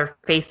Instagram, another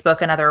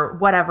Facebook, another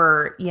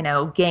whatever,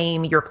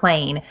 game you're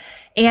playing.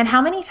 And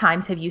how many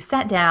times have you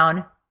sat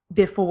down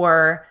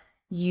before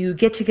you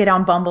get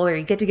on Bumble or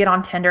you get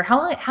on Tinder?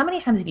 How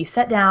many times have you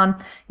sat down,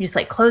 you just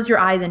like closed your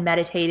eyes and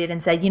meditated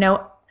and said,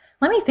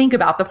 let me think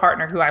about the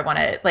partner who I want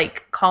to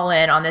like call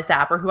in on this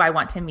app or who I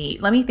want to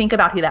meet. Let me think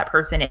about who that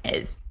person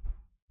is.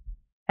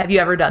 Have you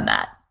ever done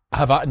that?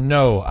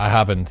 No, I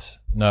haven't.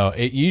 No,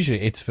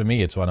 it's for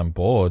me. It's when I'm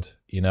bored,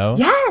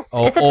 Yes,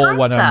 it's a time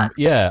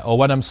suck. Or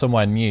when I'm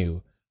somewhere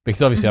new,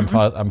 because obviously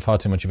I'm far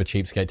too much of a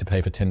cheapskate to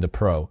pay for Tinder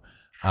Pro.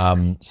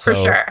 So for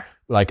sure.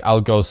 Like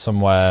I'll go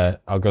somewhere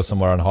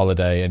on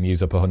holiday and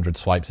use up 100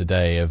 swipes a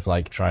day of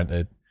like I'll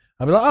be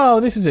like, oh,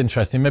 this is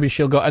interesting. Maybe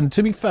she'll go. And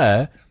to be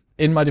fair,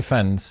 in my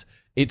defense,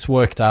 it's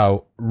worked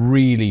out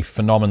really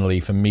phenomenally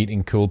for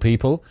meeting cool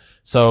people.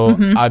 So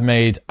I've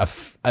made a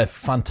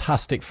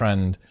fantastic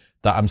friend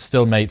that I'm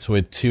still mates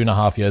with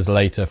 2.5 years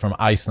later from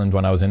Iceland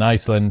when I was in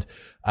Iceland.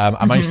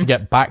 I managed to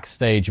get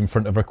backstage in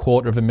front of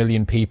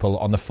 250,000 people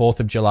on the 4th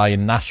of July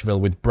in Nashville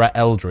with Brett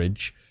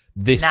Eldridge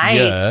this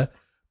year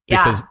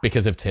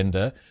because of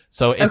Tinder.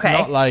 So it's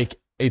not like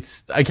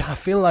I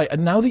feel like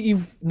now that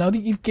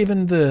you've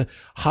given the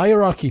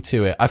hierarchy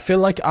to it, I feel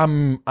like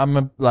I'm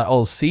like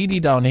all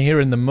seedy down here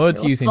in the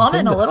mud using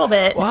Tinder a little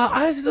bit. Well,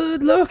 I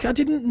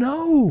didn't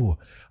know.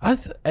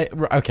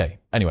 Okay.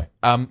 Anyway,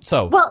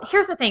 well,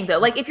 here's the thing though.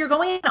 Like if you're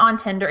going on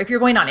Tinder, if you're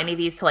going on any of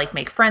these to like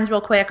make friends real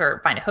quick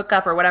or find a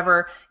hookup or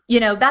whatever,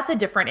 that's a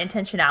different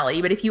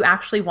intentionality. But if you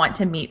actually want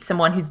to meet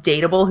someone who's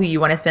dateable, who you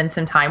want to spend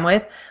some time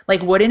with,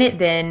 like wouldn't it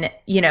then,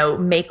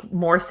 make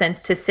more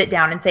sense to sit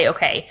down and say,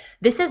 okay,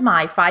 this is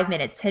my 5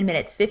 minutes, 10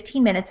 minutes,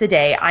 15 minutes a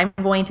day I'm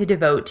going to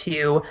devote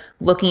to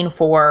looking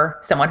for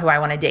someone who I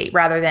want to date,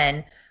 rather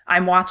than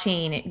I'm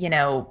watching,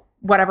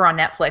 whatever on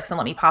Netflix and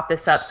let me pop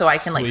this up so I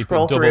can like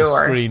scroll through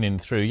or screening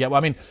through. Yeah, well,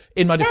 I mean,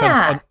 in my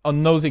defense,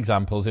 on those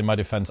examples, in my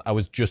defense, I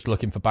was just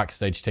looking for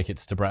backstage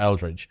tickets to Brett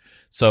Eldridge,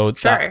 so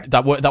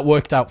that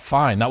worked out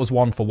fine. That was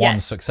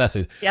 1-for-1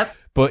 successes. Yep.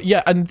 But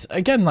yeah, and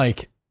again,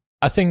 like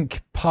I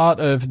think part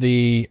of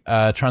the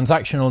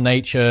transactional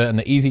nature and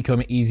the easy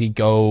come, easy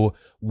go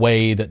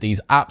way that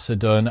these apps are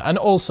done, and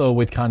also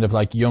with kind of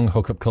like young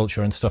hookup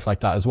culture and stuff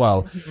like that as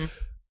well.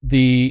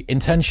 The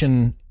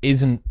intention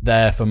isn't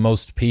there for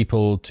most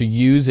people to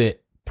use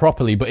it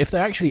properly, but if they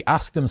actually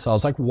ask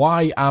themselves, like,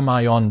 why am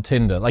I on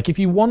Tinder? Like, if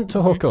you want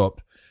to hook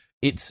up,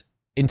 it's,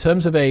 in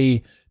terms of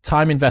a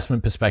time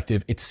investment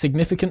perspective, it's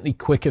significantly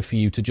quicker for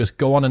you to just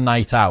go on a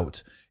night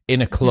out in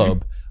a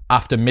club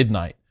after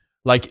midnight.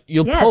 Like,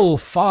 you'll pull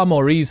far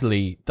more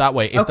easily that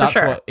way if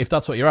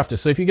that's what you're after.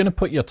 So if you're going to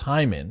put your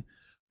time in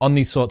on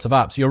these sorts of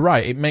apps, you're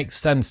right. It makes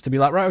sense to be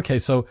like, right, okay,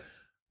 so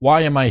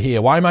why am I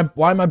here? Why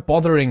am I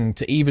bothering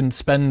to even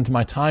spend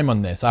my time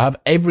on this? I have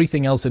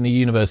everything else in the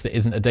universe that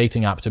isn't a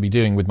dating app to be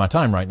doing with my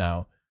time right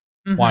now.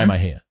 Why am I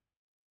here?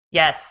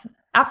 Yes,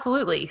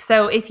 absolutely.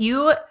 So if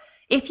you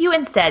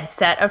instead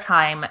set a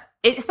time,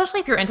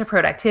 especially if you're into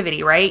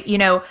productivity, right?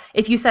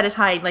 If you set a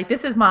time, like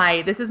this is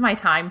my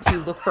time to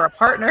look for a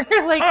partner.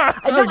 Like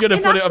I'm going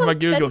to put it on my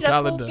Google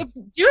Calendar.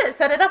 Do it.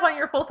 Set it up on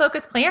your full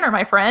focus planner,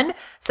 my friend.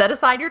 Set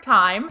aside your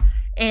time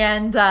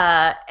and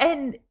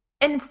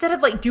instead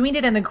of like doing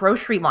it in the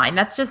grocery line,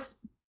 that's just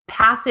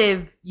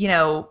passive,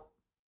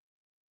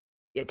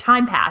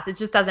 time pass. It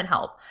just doesn't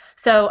help.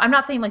 So I'm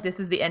not saying like this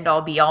is the end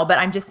all be all, but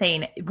I'm just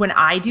saying when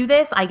I do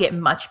this, I get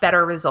much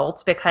better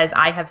results because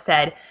I have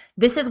said,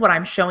 this is what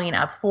I'm showing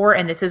up for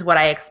and this is what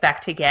I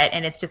expect to get.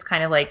 And it's just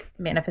kind of like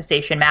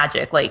manifestation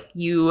magic. Like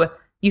you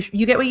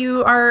get what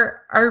you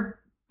are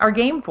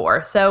game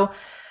for. So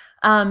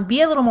be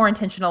a little more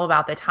intentional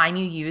about the time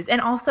you use, and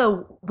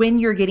also when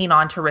you're getting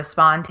on to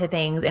respond to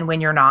things and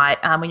when you're not,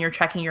 when you're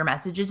checking your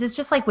messages. It's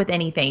just like with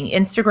anything,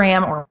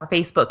 Instagram or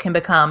Facebook can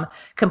become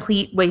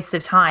complete waste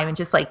of time and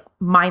just like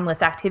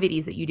mindless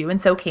activities that you do,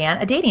 and so can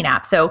a dating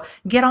app. So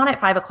get on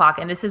at 5 o'clock,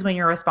 and this is when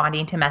you're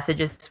responding to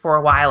messages for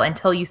a while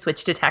until you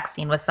switch to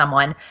texting with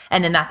someone,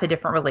 and then that's a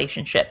different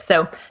relationship.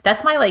 So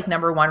that's my like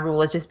number one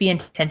rule, is just be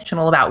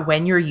intentional about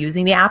when you're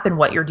using the app and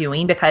what you're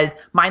doing, because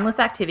mindless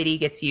activity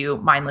gets you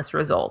mindless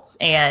results.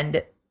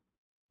 And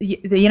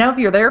if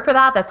you're there for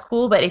that, that's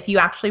cool. But if you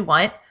actually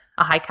want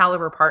a high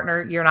caliber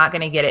partner, you're not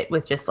going to get it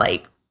with just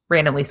like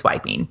randomly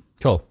swiping.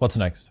 Cool. What's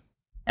next?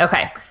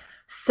 Okay.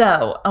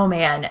 So, oh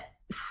man,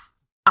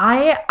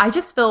 I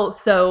just feel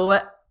so,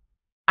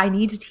 I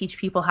need to teach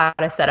people how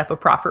to set up a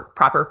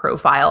proper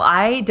profile.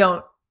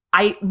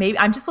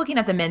 I'm just looking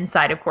at the men's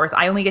side, of course.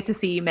 I only get to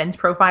see men's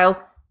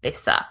profiles. They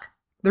suck.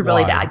 They're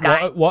really bad,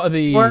 guys. What are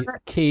the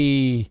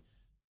key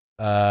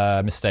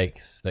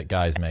mistakes that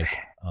guys make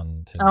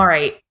on Tinder? All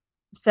right.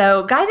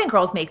 So guys and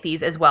girls make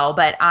these as well,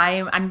 but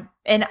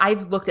and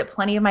I've looked at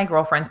plenty of my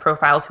girlfriends'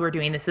 profiles who are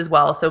doing this as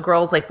well. So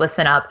girls, like,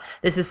 listen up.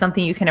 This is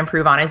something you can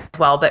improve on as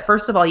well. But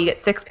first of all, you get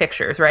 6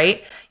 pictures,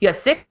 right? You have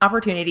 6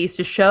 opportunities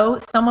to show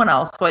someone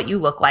else what you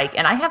look like.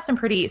 And I have some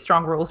pretty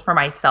strong rules for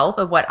myself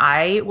of what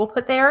I will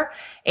put there.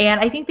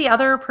 And I think the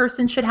other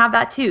person should have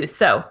that too.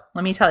 So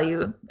let me tell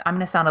you, I'm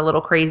going to sound a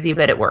little crazy,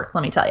 but it works.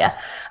 Let me tell you.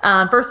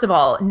 First of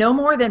all, no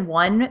more than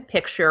one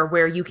picture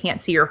where you can't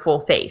see your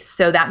full face.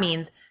 So that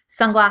means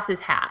sunglasses,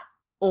 hat,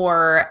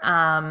 or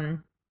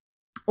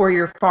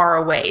you're far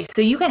away.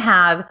 So you can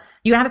have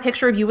a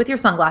picture of you with your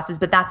sunglasses,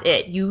 but that's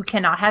it. You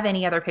cannot have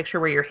any other picture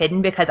where you're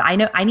hidden, because I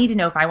need to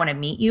know if I want to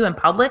meet you in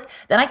public,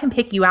 then I can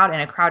pick you out in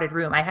a crowded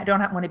room. I don't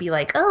want to be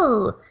like,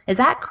 oh, is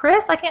that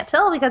Chris? I can't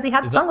tell because he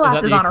had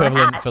sunglasses on or a hat. Is that the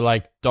equivalent for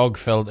like dog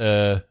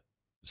filter,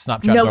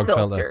 Snapchat no dog filters.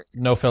 filter?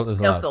 No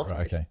filters no allowed. Filters.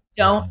 Right, okay.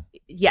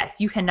 Yes,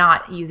 you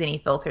cannot use any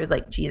filters.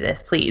 Like,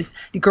 Jesus, please.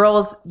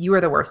 Girls, you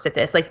are the worst at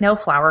this. Like, no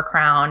flower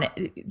crown.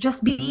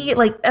 Just be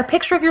like a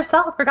picture of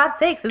yourself, for God's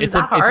sakes. Is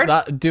that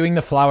hard? Doing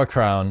the flower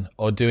crown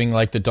or doing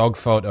like the dog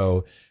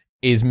photo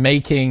is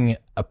making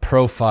a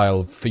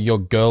profile for your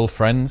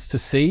girlfriends to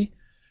see.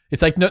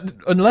 It's like, no,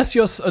 unless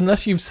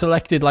you've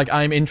selected like,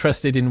 I'm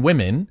interested in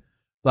women,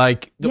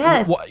 like,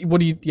 yes. What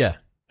do you, yeah,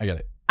 I get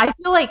it. I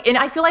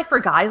feel like for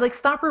guys, like,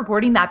 stop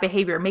reporting that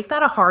behavior. Make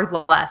that a hard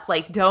left.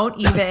 Like, don't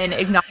even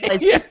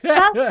acknowledge. Yeah. It's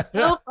just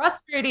so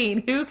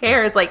frustrating. Who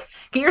cares? Like,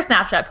 get your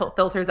Snapchat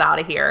filters out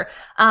of here.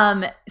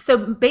 So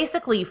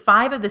basically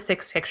 5 of the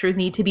 6 pictures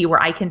need to be where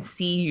I can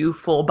see you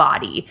full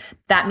body.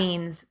 That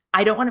means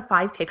I don't want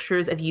 5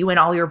 pictures of you and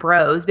all your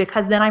bros,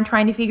 because then I'm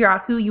trying to figure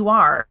out who you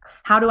are.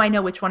 How do I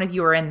know which one of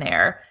you are in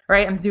there?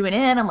 Right? I'm zooming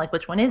in. I'm like,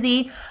 which one is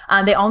he?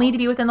 They all need to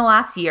be within the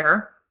last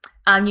year.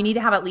 You need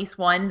to have at least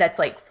one that's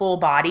like full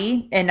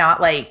body and not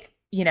like,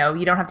 you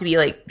don't have to be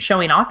like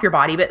showing off your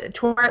body, but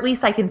to where at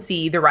least I can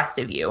see the rest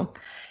of you.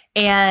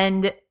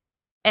 And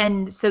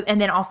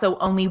then also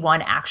only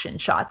one action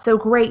shot. So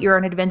great, you're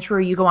an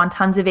adventurer, you go on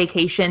tons of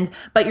vacations,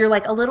 but you're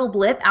like a little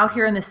blip out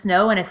here in the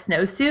snow in a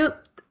snowsuit.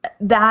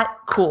 That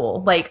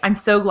cool. Like, I'm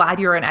so glad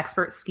you're an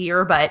expert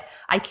skier, but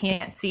I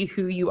can't see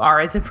who you are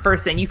as a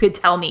person. You could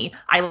tell me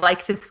I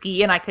like to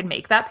ski and I could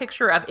make that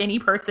picture of any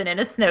person in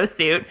a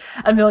snowsuit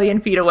a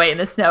million feet away in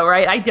the snow,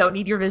 right? I don't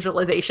need your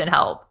visualization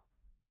help.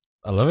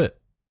 I love it.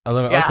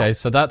 Yeah. Okay,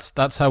 so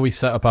that's how we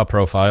set up our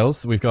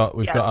profiles. We've got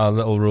our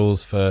little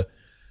rules for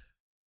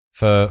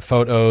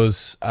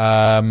photos.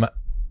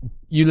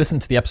 You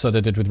listened to the episode I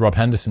did with Rob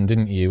Henderson,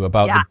 didn't you,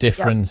 about the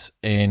difference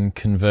in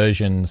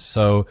conversions?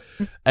 So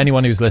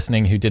anyone who's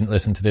listening who didn't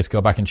listen to this, go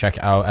back and check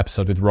our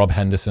episode with Rob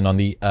Henderson on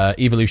the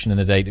evolution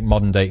in the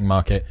modern dating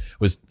market.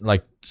 Was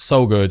like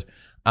so good.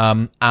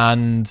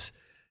 And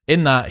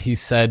in that, he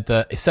said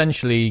that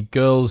essentially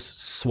girls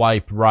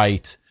swipe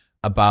right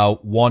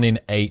about 1 in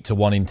 8 to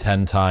 1 in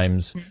 10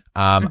 times,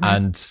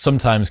 and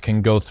sometimes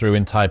can go through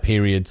entire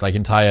periods, like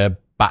entire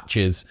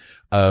batches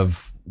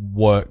of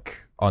work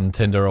on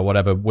Tinder or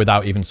whatever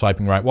without even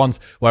swiping right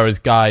once, whereas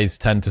guys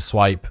tend to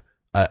swipe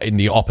in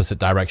the opposite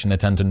direction. They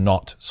tend to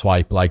not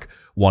swipe like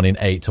 1 in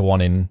 8 to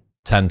 1 in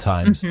 10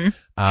 times.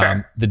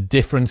 Sure. The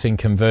difference in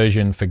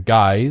conversion for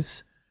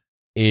guys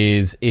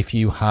is if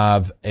you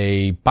have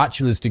a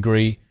bachelor's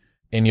degree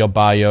in your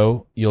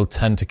bio, you'll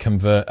tend to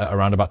convert at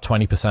around about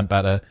 20%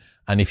 better.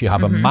 And if you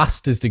have a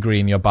master's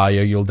degree in your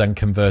bio, you'll then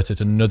convert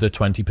at another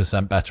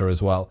 20% better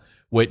as well.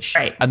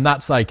 And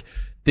that's like,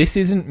 this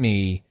isn't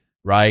me,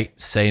 right,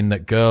 saying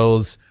that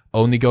girls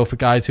only go for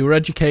guys who are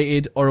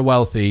educated or are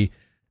wealthy.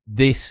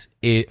 This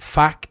is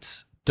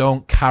facts.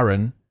 Don't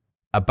Karen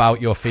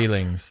about your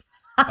feelings,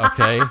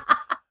 okay?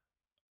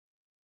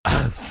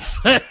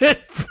 For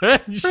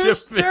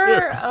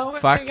sure. Oh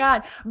my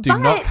God. Do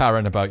not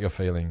Karen about your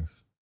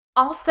feelings.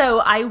 Also,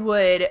 I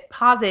would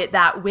posit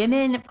that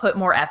women put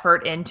more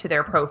effort into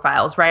their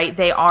profiles, right?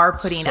 They are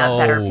putting up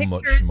better pictures.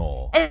 Much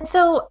more. And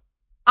so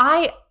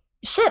I'd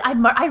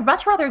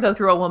much rather go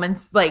through a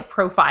woman's like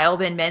profile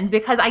than men's,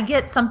 because I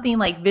get something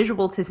like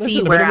visual to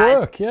see. Whereas, a bit of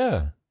work,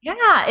 yeah.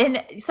 Yeah,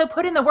 and so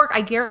put in the work.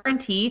 I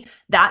guarantee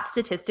that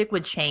statistic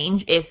would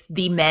change if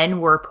the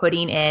men were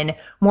putting in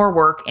more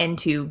work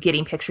into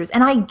getting pictures.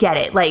 And I get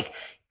it. Like,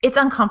 it's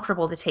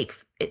uncomfortable to take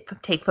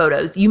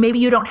photos. Maybe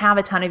you don't have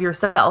a ton of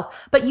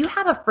yourself, but you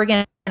have a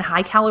friggin'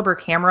 high caliber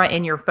camera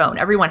in your phone.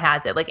 Everyone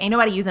has it. Like, ain't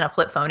nobody using a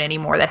flip phone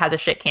anymore that has a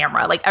shit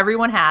camera. Like,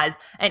 everyone has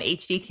an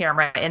HD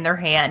camera in their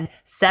hand.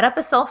 Set up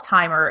a self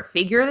timer,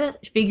 figure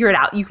it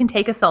out. You can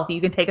take a selfie,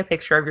 you can take a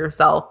picture of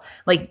yourself.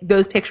 Like,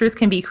 those pictures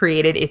can be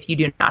created if you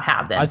do not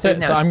have them.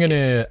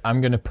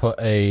 I'm gonna put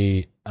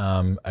a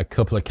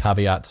couple of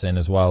caveats in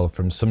as well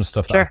from some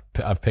stuff that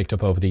I've picked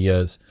up over the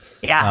years.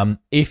 Yeah.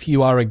 If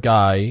you are a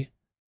guy,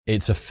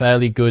 it's a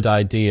fairly good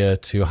idea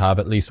to have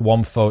at least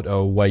one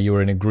photo where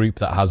you're in a group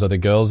that has other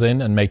girls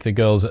in, and make the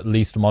girls at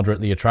least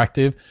moderately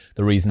attractive.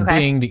 The reason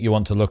being that you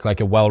want to look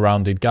like a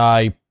well-rounded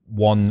guy.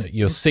 One,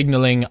 you're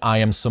signaling, I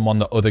am someone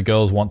that other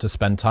girls want to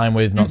spend time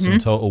with, not some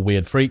total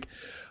weird freak.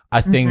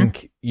 I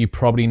think you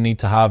probably need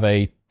to have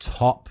a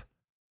top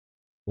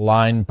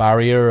line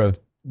barrier of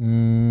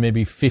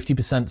maybe 50%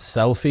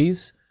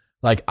 selfies.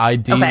 Like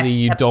ideally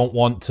you don't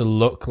want to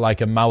look like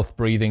a mouth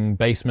breathing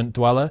basement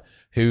dweller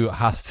who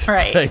has to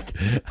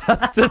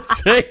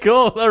take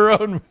all their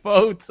own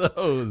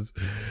photos.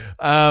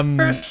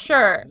 For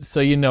sure.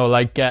 So,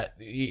 like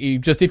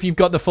if you've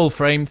got the full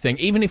frame thing,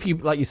 even if you,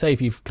 like you say,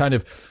 if you've kind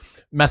of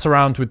mess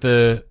around with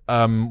the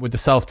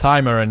self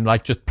timer and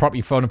like just prop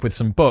your phone up with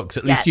some books,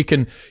 at least you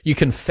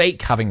can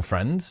fake having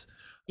friends.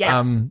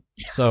 Yeah.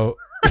 So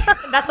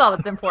that's all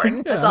that's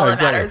important. That's all that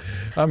matters.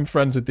 I'm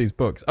friends with these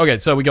books. Okay,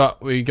 so we got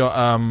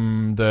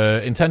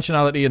the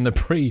intentionality and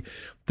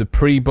the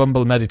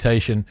pre-Bumble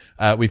meditation.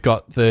 We've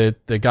got the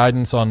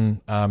guidance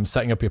on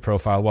setting up your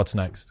profile. What's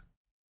next?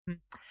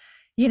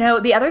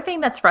 The other thing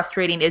that's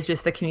frustrating is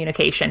just the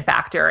communication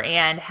factor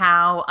and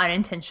how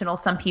unintentional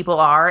some people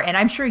are. And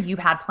I'm sure you've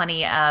had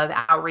plenty of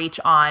outreach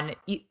on,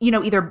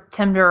 either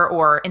Tinder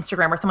or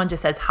Instagram where someone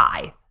just says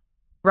hi.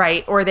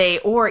 Right. Or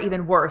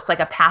even worse, like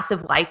a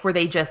passive like where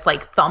they just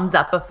like thumbs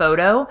up a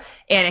photo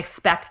and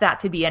expect that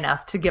to be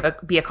enough to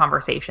be a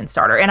conversation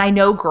starter. And I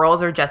know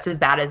girls are just as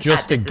bad as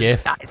just a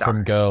GIF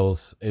from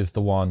girls is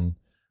the one.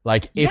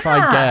 Like if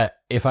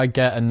I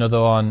get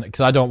another one, because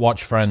I don't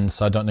watch Friends,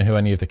 so I don't know who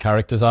any of the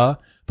characters are,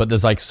 but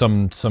there's like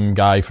some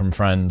guy from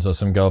Friends or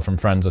some girl from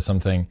Friends or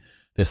something,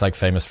 this like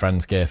famous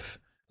Friends GIF,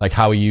 like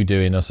how are you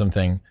doing or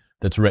something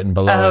that's written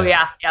below. Oh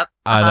yeah. Yep.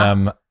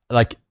 And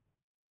like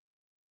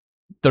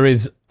there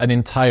is an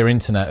entire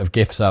internet of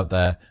GIFs out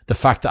there. The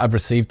fact that I've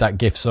received that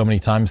GIF so many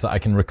times that I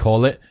can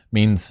recall it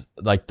means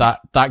like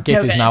that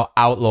GIF is now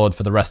outlawed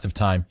for the rest of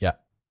time. Yeah.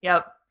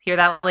 Yep. Hear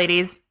that,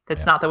 ladies?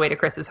 That's not the way to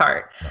Chris's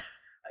heart. No.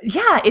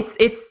 Yeah,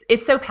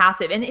 it's so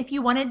passive. And if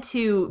you wanted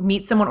to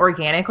meet someone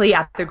organically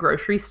at the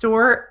grocery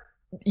store,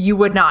 you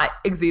would not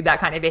exude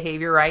that kind of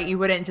behavior, right? You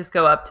wouldn't just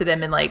go up to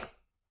them and like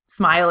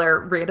smile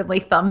or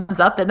randomly thumbs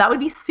up, and that would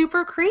be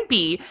super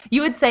creepy.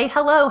 You would say,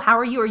 hello, how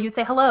are you? Or you'd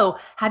say, hello,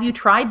 have you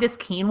tried this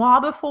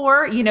quinoa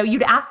before?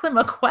 You'd ask them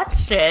a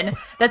question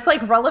that's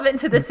like relevant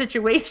to the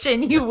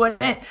situation. You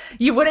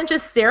wouldn't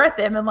just stare at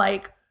them and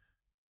like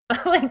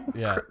hello.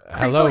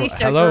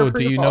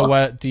 Do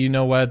you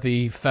know where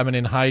the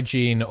feminine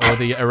hygiene or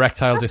the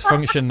erectile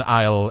dysfunction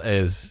aisle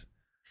is?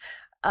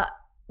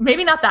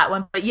 Maybe not that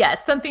one, but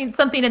yes, something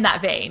in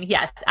that vein.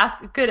 Yes, ask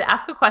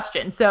a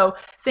question. So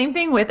same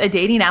thing with a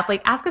dating app.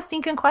 Like ask a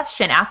stinking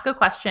question. Ask a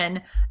question,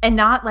 and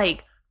not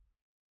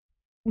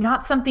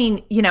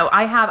something.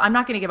 I'm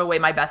not going to give away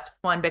my best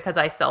one because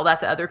I sell that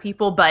to other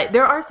people. But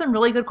there are some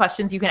really good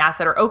questions you can ask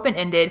that are open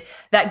ended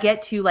that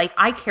get to like,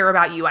 I care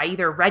about you. I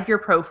either read your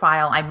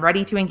profile. I'm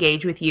ready to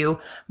engage with you.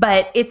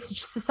 But it's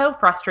just so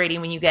frustrating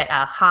when you get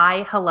a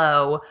hi,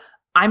 hello.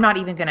 I'm not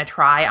even going to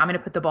try. I'm going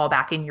to put the ball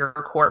back in your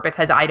court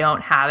because I don't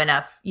have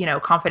enough,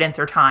 confidence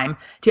or time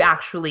to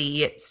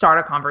actually start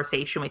a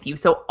conversation with you.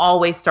 So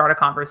always start a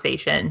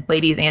conversation,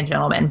 ladies and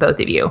gentlemen, both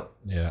of you.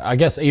 Yeah, I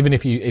guess even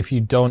if you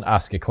don't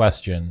ask a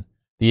question,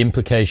 the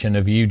implication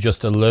of you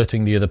just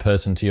alerting the other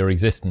person to your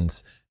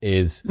existence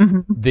is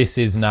this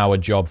is now a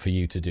job for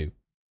you to do.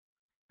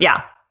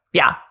 Yeah,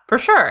 for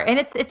sure. And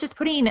it's just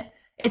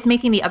it's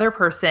making the other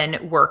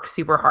person work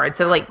super hard.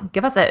 So like,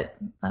 give us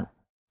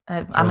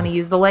I'm going to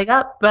use the leg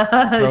up.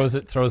 throws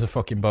a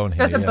fucking bone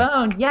here. Throws a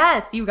bone.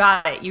 Yes, you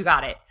got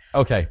it.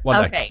 Okay,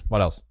 next?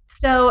 What else?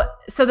 So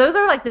those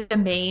are like the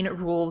main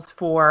rules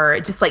for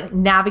just like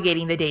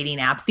navigating the dating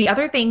apps. The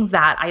other things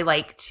that I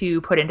like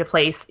to put into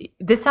place,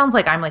 this sounds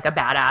like I'm like a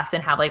badass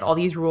and have like all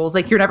these rules,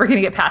 like you're never going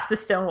to get past the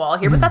stone wall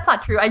here, but that's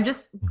not true. I'm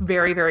just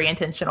very, very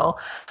intentional.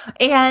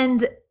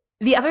 And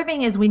the other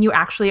thing is when you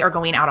actually are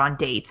going out on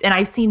dates, and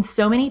I've seen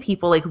so many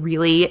people like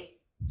really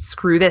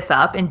screw this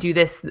up and do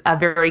this a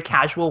very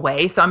casual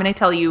way. So I'm going to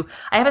tell you,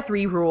 I have a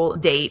 3-rule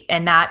date,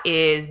 and that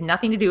is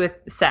nothing to do with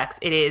sex.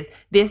 It is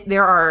this,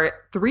 there are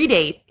 3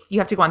 dates. You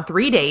have to go on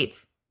 3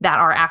 dates that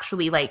are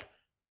actually like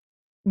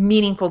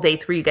meaningful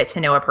dates where you get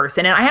to know a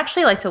person. And I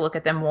actually like to look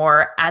at them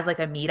more as like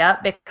a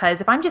meetup, because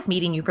if I'm just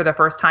meeting you for the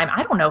first time,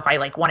 I don't know if I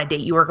like want to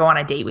date you or go on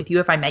a date with you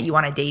if I met you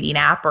on a dating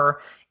app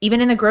or even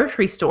in the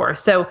grocery store.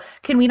 So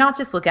can we not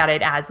just look at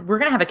it as we're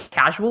going to have a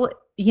casual,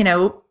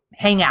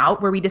 hang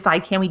out where we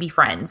decide, can we be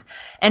friends?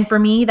 And for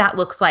me, that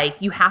looks like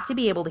you have to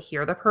be able to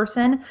hear the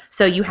person.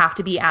 So you have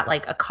to be at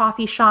like a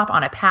coffee shop,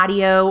 on a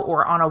patio,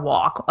 or on a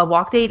walk. A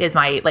walk date is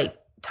my like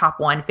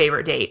top 1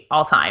 favorite date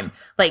all time.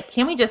 Like,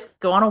 can we just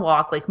go on a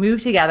walk, like move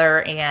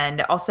together,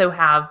 and also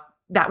have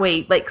that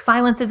way, like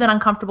silence isn't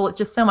uncomfortable. It's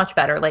just so much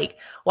better. Like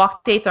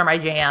walk dates are my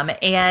jam.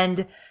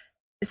 And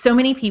so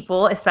many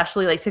people,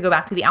 especially like to go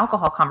back to the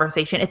alcohol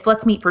conversation, it's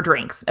let's meet for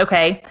drinks.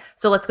 Okay.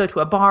 So let's go to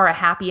a bar, a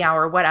happy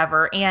hour,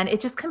 whatever. And it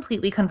just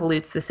completely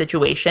convolutes the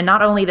situation.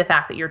 Not only the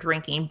fact that you're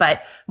drinking,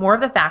 but more of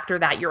the factor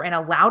that you're in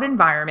a loud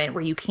environment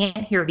where you can't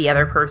hear the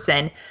other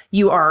person.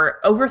 You are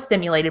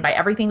overstimulated by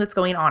everything that's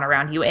going on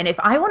around you. And if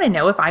I want to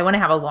know if I want to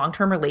have a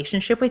long-term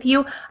relationship with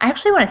you, I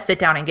actually want to sit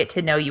down and get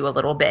to know you a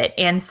little bit.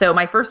 And so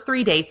my first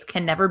 3 dates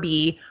can never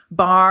be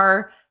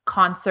bar,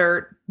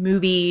 concert,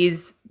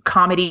 movies,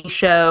 comedy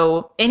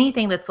show,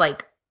 anything that's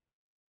like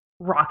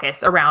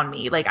raucous around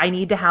me. Like I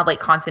need to have like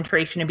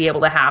concentration to be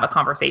able to have a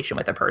conversation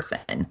with a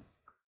person.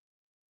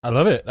 I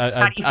love it.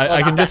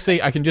 I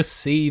can just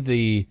see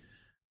the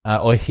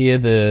or hear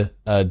the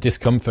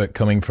discomfort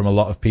coming from a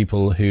lot of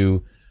people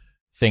who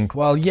think,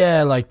 well,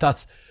 yeah, like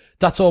that's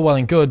all well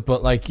and good,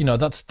 but like, you know,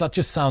 that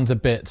just sounds a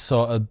bit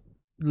sort of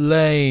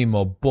lame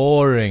or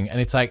boring. And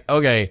it's like,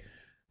 okay,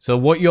 so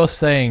what you're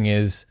saying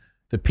is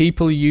the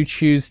people you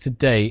choose to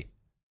date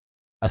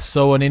are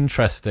so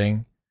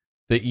uninteresting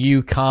that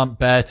you can't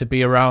bear to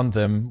be around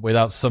them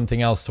without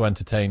something else to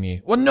entertain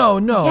you. Well,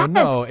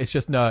 no. It's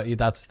just no.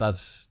 That's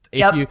that's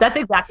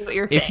exactly what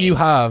you're saying.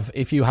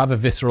 If you have a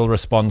visceral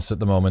response at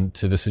the moment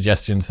to the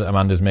suggestions that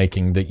Amanda's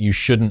making, that you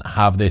shouldn't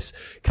have this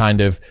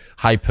kind of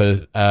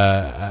hyper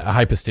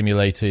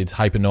stimulated,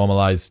 hyper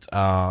normalized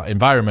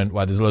environment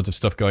where there's loads of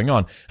stuff going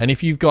on, and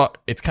if you've got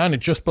it's kind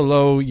of just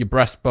below your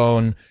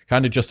breastbone,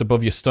 kind of just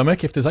above your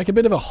stomach, if there's like a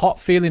bit of a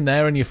hot feeling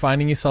there, and you're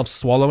finding yourself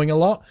swallowing a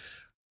lot,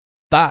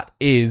 that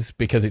is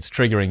because it's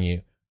triggering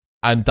you.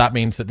 And that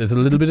means that there's a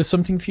little bit of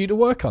something for you to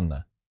work on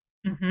there.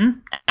 Mm-hmm.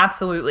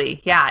 Absolutely.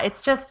 Yeah.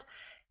 It's just,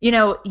 you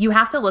know, you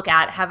have to look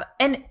at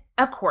and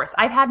of course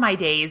I've had my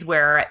days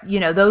where, you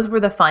know, those were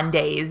the fun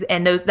days,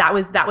 and that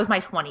was my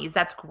 20s.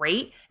 That's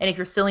great. And if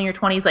you're still in your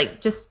 20s, like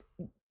just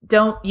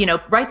don't, you know,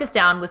 write this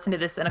down, listen to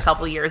this in a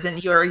couple of years,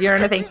 and you're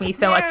going to thank me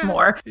so much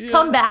more. Yeah.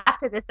 Come back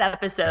to this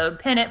episode,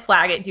 pin it,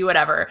 flag it, do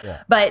whatever.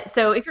 Yeah. But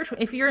so if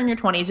you're in your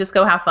 20s, just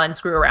go have fun,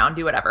 screw around,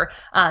 do whatever.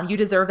 You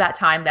deserve that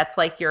time. That's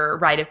like your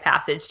rite of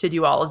passage to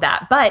do all of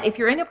that. But if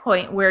you're in a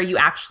point where you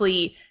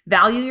actually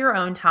value your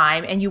own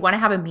time and you want to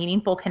have a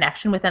meaningful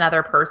connection with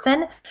another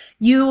person,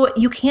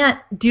 you can't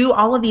do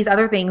all of these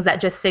other things that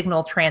just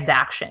signal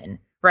transaction,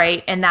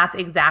 right? And that's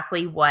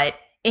exactly what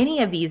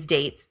any of these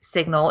dates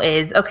signal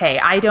is, okay,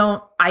 I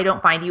don't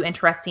find you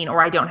interesting,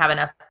 or I don't have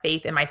enough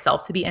faith in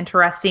myself to be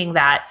interesting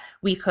that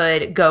we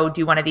could go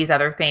do one of these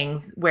other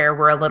things where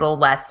we're a little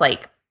less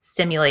like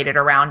stimulated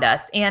around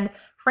us. And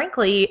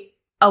frankly,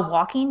 a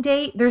walking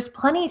date, there's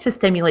plenty to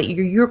stimulate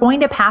you. You're going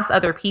to pass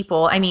other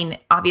people. I mean,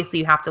 obviously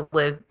you have to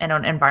live in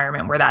an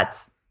environment where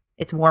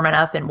it's warm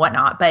enough and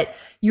whatnot, but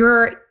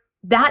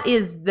that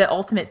is the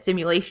ultimate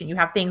stimulation. You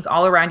have things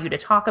all around you to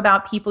talk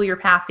about, people you're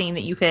passing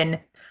that you can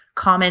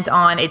comment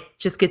on. It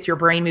just gets your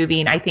brain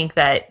moving. I think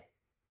that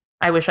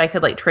I wish I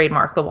could like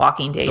trademark the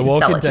walking date. The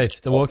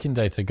walking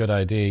date's a good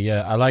idea.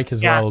 Yeah, I like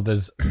as well.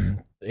 There's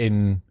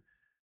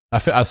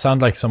I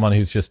sound like someone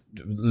who's just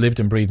lived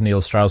and breathed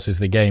Neil Strauss's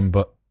The Game,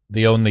 but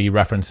the only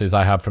references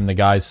I have from the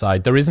guys'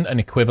 side, there isn't an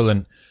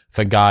equivalent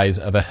for guys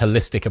of a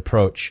holistic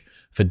approach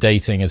for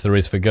dating as there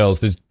is for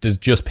girls. There's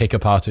just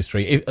pickup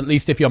artistry. At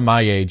least if you're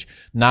my age,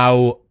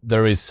 now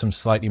there is some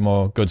slightly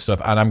more good stuff.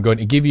 And I'm going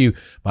to give you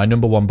my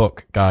number one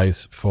book,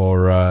 guys,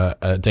 for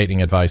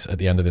dating advice at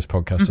the end of this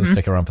podcast. So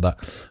stick around for that.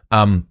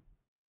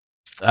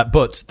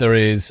 But there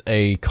is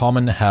a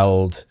common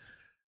held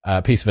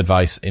piece of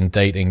advice in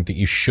dating that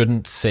you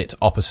shouldn't sit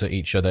opposite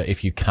each other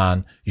if you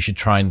can. You should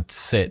try and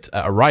sit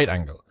at a right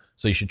angle.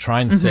 So you should try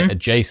and sit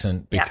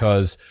adjacent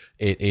because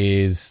it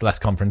is less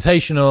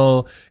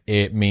confrontational.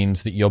 It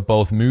means that you're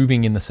both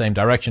moving in the same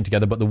direction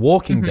together. But the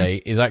walking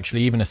date is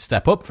actually even a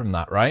step up from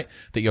that, right?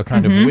 That you're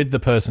kind of with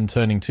the person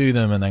turning to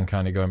them and then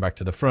kind of going back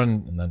to the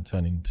front and then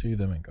turning to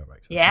them and go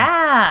back to the front.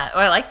 Yeah. Oh,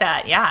 I like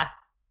that. Yeah.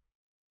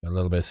 A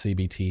little bit of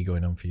CBT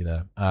going on for you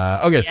there.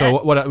 Okay.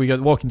 So what we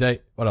got? Walking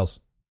date. What else?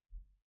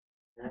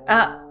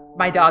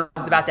 My dog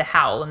was about to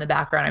howl in the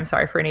background. I'm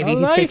sorry for any of you.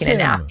 He's taking a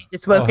nap. He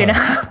just woken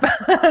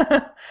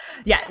up.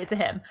 Yeah, it's a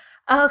him.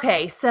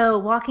 Okay, so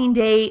walking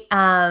date.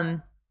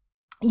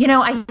 You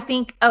know, I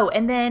think. Oh,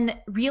 and then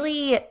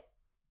really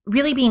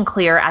being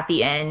clear at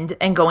the end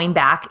and going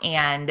back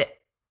and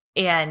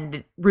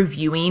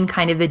reviewing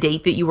kind of the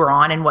date that you were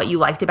on and what you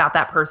liked about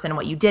that person and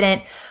what you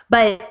didn't.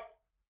 But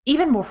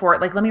even before,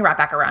 like, let me wrap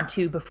back around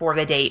to before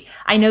the date.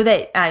 I know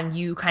that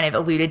you kind of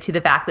alluded to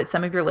the fact that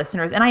some of your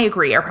listeners, and I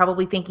agree, are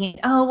probably thinking,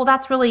 oh, well,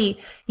 that's really,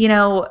 you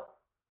know,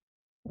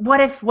 what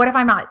if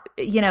I'm not,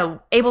 you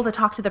know, able to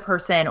talk to the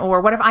person,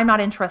 or what if I'm not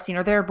interesting,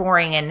 or they're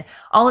boring, and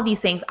all of these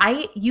things.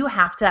 You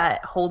have to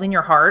hold in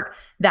your heart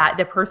that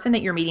the person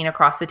that you're meeting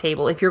across the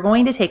table, if you're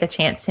going to take a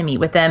chance to meet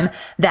with them,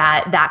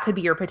 that could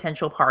be your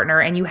potential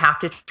partner, and you have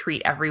to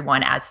treat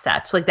everyone as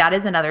such. Like, that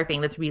is another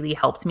thing that's really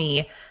helped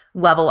me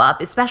level up,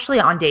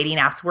 especially on dating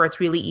apps, where it's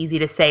really easy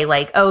to say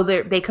like, oh,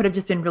 they could have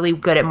just been really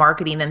good at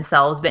marketing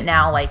themselves, but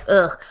now like,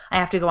 I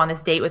have to go on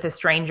this date with a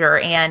stranger.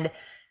 And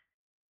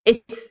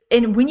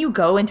when you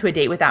go into a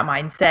date with that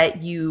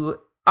mindset,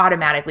 you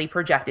automatically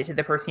project it to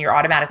the person. You're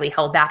automatically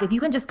held back. If you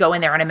can just go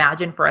in there and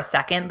imagine for a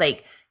second,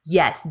 like,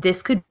 yes,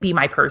 this could be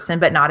my person,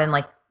 but not in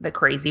like the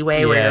crazy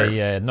way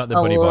not the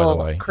buddy by the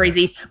way.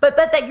 Crazy. But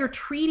that you're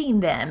treating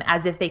them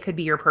as if they could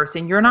be your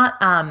person. You're not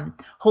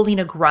holding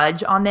a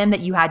grudge on them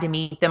that you had to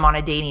meet them on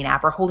a dating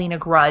app, or holding a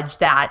grudge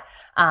that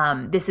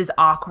this is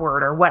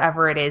awkward or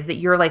whatever it is, that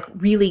you're like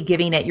really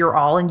giving it your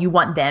all, and you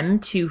want them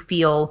to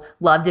feel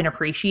loved and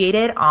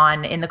appreciated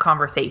in the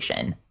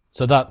conversation.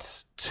 So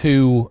that's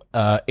two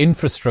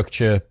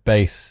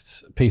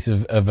infrastructure-based piece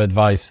of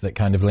advice that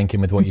kind of link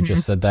in with what you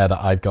just said there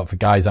that I've got for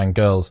guys and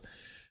girls,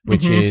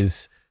 which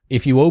is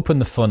if you open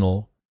the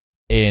funnel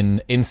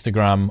in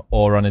Instagram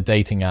or on a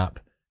dating app,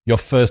 your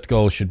first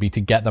goal should be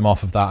to get them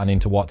off of that and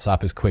into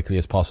WhatsApp as quickly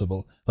as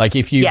possible. Like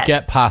if you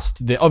get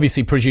past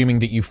obviously presuming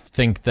that you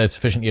think they're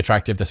sufficiently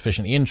attractive, they're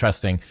sufficiently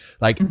interesting,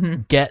 like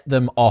get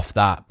them off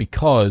that,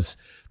 because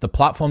the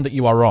platform that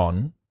you are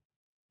on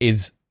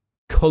is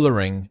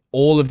coloring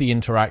all of the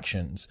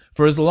interactions.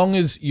 For as long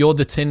as you're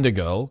the Tinder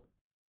girl,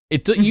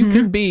 you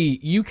can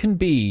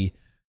be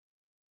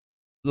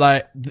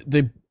like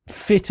the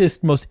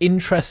fittest, most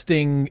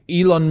interesting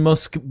Elon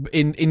Musk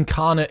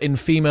incarnate in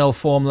female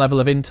form level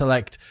of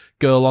intellect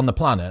girl on the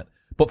planet.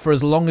 But for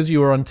as long as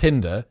you are on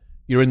Tinder,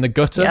 you're in the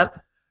gutter.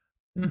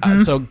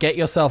 Yep. So get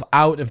yourself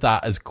out of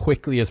that as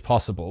quickly as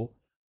possible.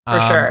 For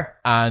sure.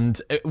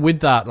 And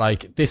with that,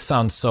 like, this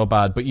sounds so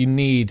bad, but you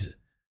need,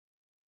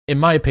 in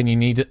my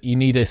opinion, you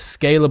need a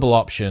scalable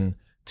option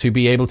to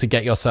be able to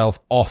get yourself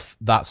off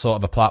that sort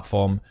of a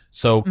platform.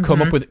 So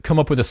come up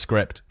with a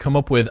script, come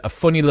up with a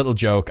funny little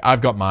joke.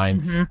 I've got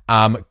mine.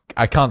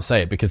 I can't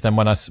say it because then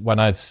when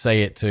I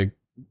say it to,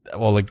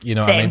 well, like, you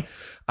know Same. what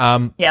I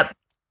mean? Yep.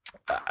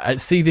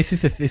 See, this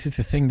is the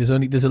thing. There's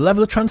a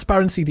level of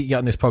transparency that you get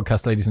on this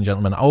podcast, ladies and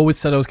gentlemen. I always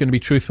said I was going to be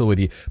truthful with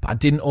you, but I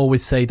didn't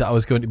always say that I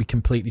was going to be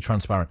completely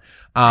transparent.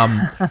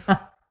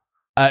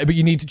 But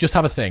you need to just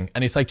have a thing,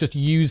 and it's like, just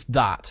use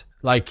that.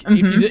 Like,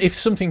 if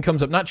something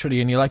comes up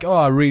naturally and you're like, oh,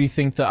 I really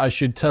think that I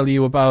should tell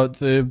you about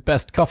the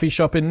best coffee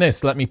shop in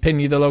this, let me pin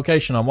you the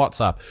location on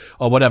WhatsApp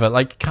or whatever,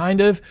 like, kind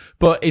of,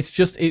 but it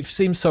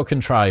seems so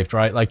contrived,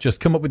 right? Like, just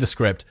come up with a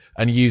script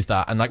and use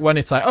that. And like, when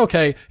it's like,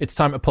 okay, it's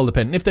time to pull the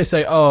pin. And if they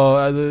say, oh,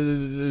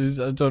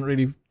 I don't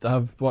really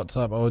have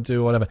WhatsApp or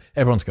do whatever,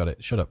 everyone's got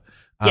it. Shut up.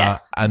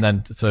 Yes. And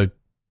then, so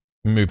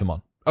move them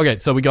on. Okay.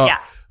 So we got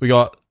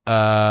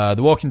The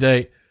Walking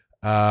Date.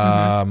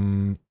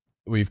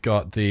 We've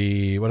got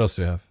what else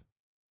do we have?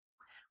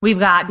 We've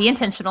got be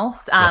intentional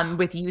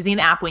with using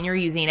the app when you're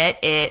using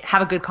it.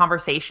 Have a good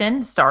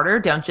conversation starter.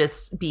 Don't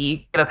just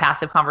give a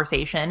passive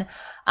conversation.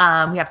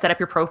 We have set up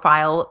your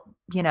profile,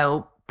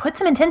 put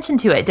some intention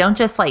to it. Don't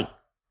just like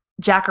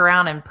jack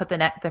around and put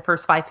the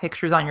first 5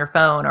 pictures on your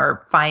phone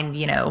or find,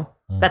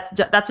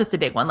 that's just a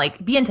big one.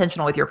 Like, be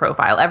intentional with your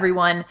profile.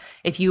 Everyone,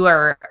 if you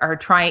are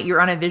trying, you're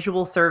on a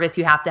visual service,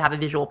 you have to have a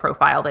visual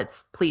profile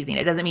that's pleasing.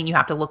 It doesn't mean you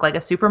have to look like a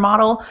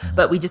supermodel,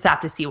 but we just have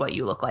to see what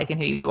you look like and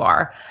who you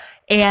are.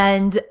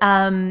 And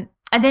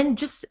then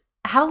just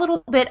have a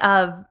little bit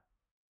of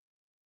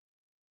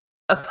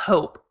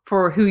hope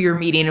for who you're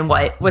meeting and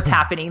what's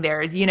happening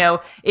there.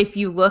 If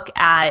you look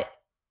at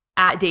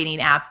dating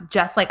apps,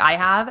 just like I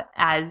have,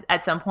 as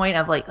at some point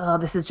of like, oh,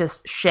 this is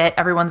just shit,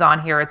 everyone's on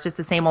here, it's just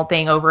the same old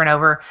thing over and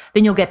over,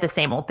 then you'll get the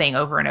same old thing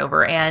over and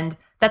over. And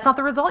that's not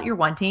the result you're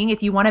wanting.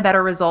 If you want a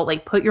better result,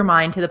 like, put your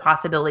mind to the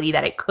possibility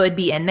that it could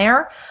be in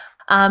there.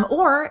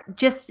 Or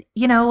just,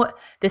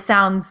 this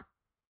sounds,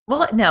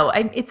 well, no,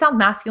 it sounds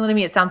masculine to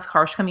me. It sounds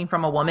harsh coming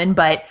from a woman.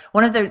 But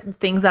one of the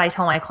things that I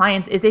tell my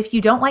clients is, if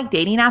you don't like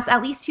dating apps,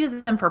 at least use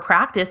them for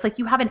practice. Like,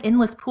 you have an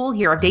endless pool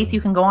here of dates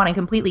you can go on and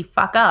completely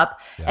fuck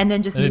up and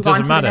then just move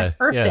on to the next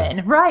person.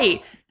 Yeah.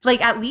 Right. Like,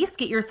 at least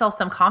get yourself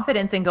some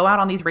confidence and go out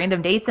on these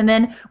random dates. And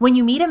then when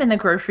you meet them in the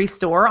grocery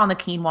store on the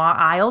quinoa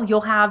aisle,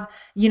 you'll have,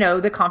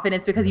 the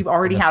confidence because you've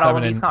already had all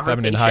of these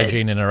conversations. Feminine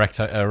hygiene in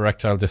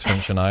erectile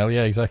dysfunction aisle.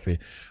 Yeah, exactly.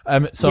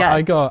 So yes.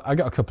 I got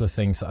a couple of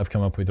things that I've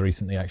come up with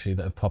recently, actually,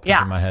 that have popped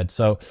up in my head.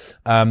 So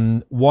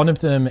one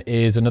of them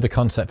is another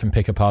concept from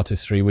Pickup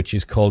Artistry, which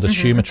is called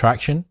assume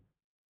attraction.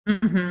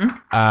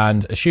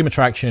 And assume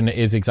attraction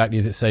is exactly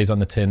as it says on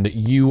the tin, that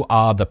you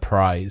are the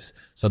prize.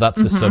 So that's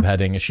the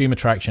subheading. Assume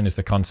attraction is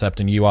the concept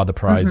and you are the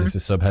prize is the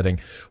subheading.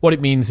 What it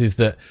means is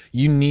that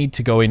you need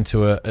to go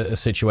into a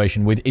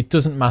situation with, it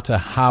doesn't matter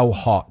how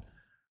hot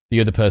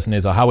the other person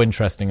is or how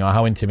interesting or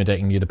how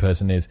intimidating the other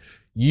person is.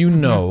 You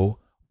know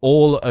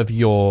all of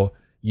your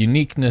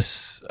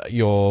uniqueness,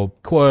 your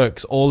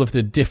quirks, all of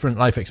the different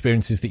life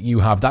experiences that you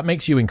have. That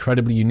makes you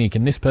incredibly unique.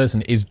 And this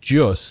person is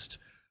just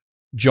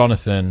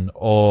Jonathan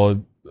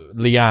or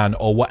Leanne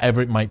or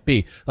whatever it might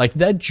be. Like,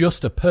 they're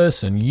just a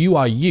person. You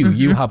are you.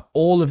 You have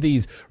all of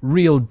these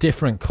real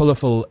different,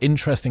 colorful,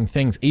 interesting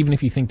things. Even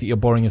if you think that you're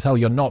boring as hell,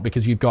 you're not,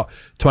 because you've got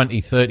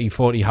 20, 30,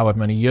 40, however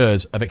many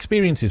years of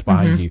experiences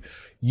behind you.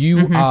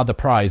 You are the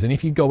prize. And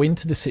if you go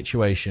into the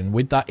situation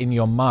with that in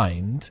your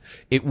mind,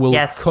 it will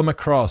come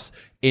across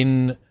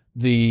in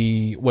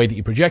the way that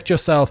you project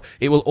yourself.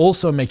 It will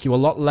also make you a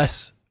lot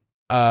less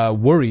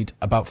worried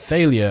about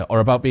failure or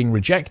about being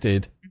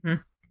rejected,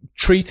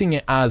 treating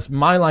it as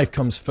my life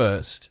comes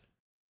first.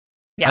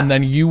 And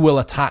then you will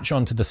attach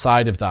onto the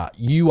side of that.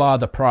 You are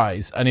the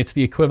prize. And it's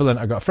the equivalent.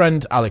 I got a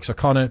friend, Alex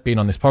O'Connor, being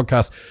on this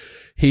podcast.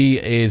 He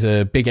is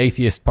a big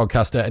atheist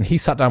podcaster, and he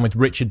sat down with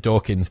Richard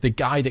Dawkins, the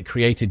guy that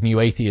created New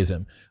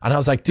Atheism. And I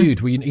was like, dude,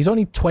 he's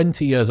only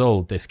 20 years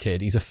old, this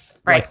kid. He's a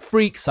like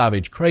freak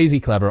savage, crazy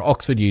clever,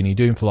 Oxford Uni,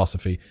 doing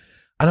philosophy.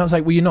 And I was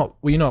like, were you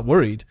not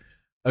worried?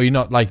 are you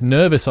not like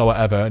nervous or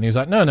whatever? And he was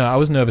like, no, I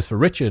was nervous for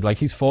Richard. Like,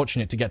 he's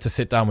fortunate to get to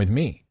sit down with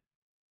me.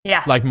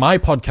 Yeah. Like, my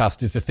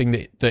podcast is the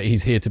thing that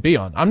he's here to be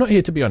on. I'm not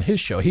here to be on his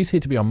show. He's here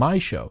to be on my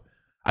show.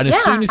 And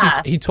as soon as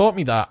he taught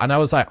me that, and I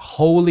was like,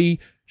 holy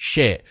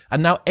shit.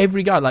 And now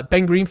every guy, like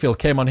Ben Greenfield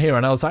came on here,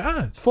 and I was like,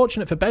 it's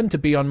fortunate for Ben to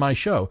be on my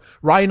show.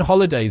 Ryan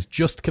Holiday's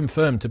just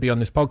confirmed to be on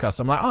this podcast.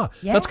 I'm like,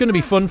 that's going to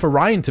be fun for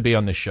Ryan to be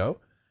on this show.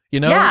 You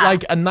know,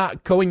 like, and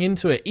that going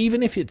into it,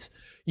 even if it's,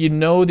 you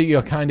know, that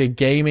you're kind of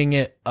gaming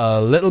it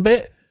a little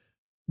bit,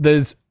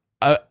 there's,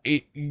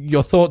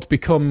 your thoughts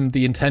become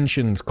the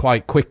intentions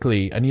quite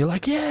quickly, and you're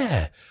like,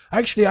 yeah,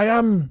 actually, I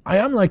am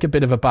like a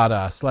bit of a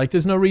badass. Like,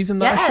 there's no reason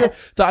that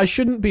I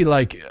shouldn't be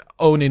like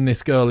owning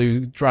this girl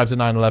who drives a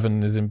 911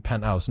 and is in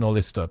penthouse and all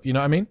this stuff. You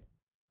know what I mean?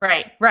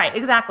 Right,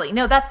 exactly.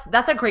 No,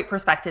 that's a great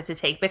perspective to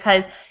take,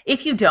 because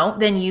if you don't,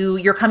 then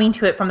you're coming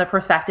to it from the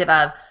perspective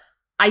of,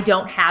 I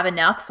don't have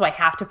enough, so I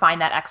have to find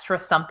that extra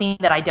something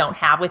that I don't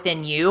have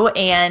within you,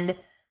 and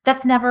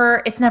it's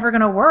never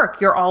going to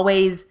work. You're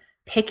always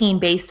picking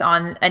based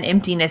on an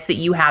emptiness that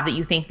you have that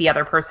you think the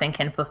other person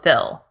can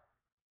fulfill.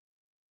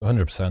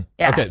 100%.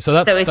 Yeah. Okay, so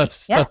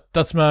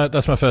that's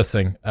my first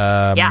thing.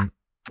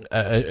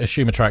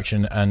 Assume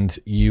attraction, and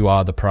you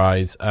are the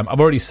prize. I've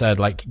already said,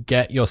 like,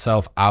 get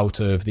yourself out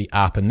of the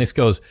app, and this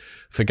goes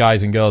for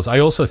guys and girls. I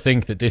also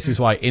think that this is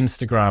why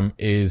Instagram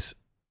is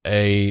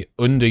a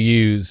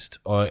underused,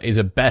 or is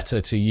a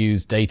better to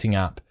use dating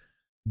app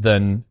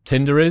than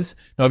Tinder is.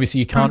 Now, obviously,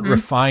 you can't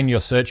refine your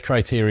search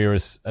criteria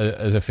as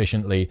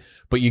efficiently,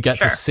 but you get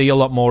to see a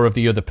lot more of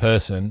the other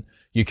person.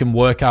 You can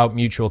work out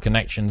mutual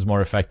connections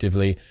more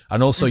effectively.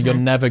 And also, you're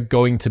never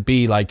going to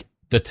be like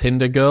the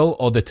Tinder girl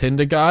or the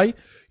Tinder guy.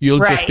 You'll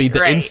just be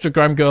the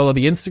Instagram girl or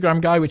the Instagram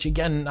guy, which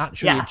again,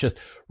 naturally, it just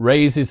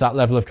raises that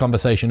level of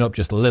conversation up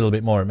just a little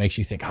bit more. It makes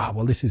you think,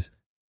 well, this is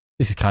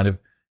kind of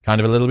a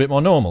little bit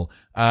more normal.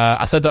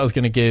 I said that I was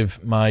going to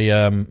give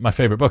my my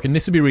favorite book, and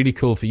this would be really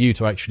cool for you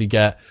to actually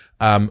get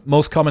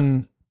most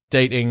common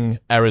dating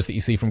errors that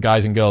you see from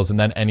guys and girls, and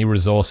then any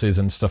resources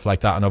and stuff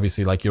like that, and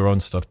obviously like your own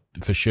stuff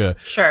for sure.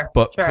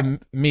 But for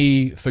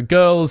me, for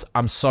girls,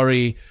 I'm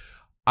sorry.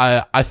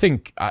 I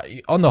think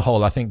on the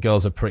whole, I think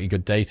girls are pretty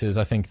good daters.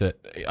 I think that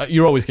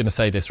you're always going to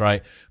say this,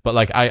 right? But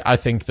like, I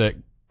think that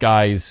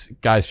guys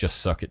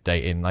just suck at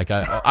dating. Like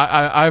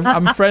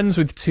I'm friends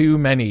with too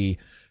many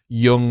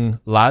young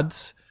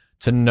lads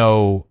to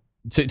know,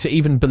 to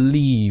even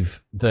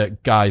believe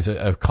that guys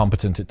are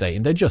competent at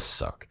dating. They just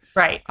suck.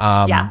 Right.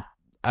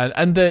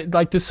 And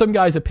there's some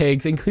guys are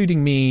pigs,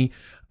 including me,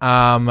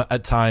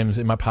 at times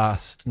in my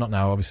past, not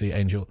now, obviously,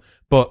 Angel,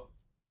 but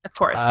of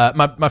course.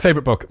 My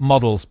favorite book,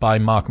 Models by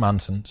Mark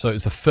Manson. So it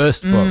was the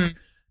first book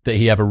that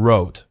he ever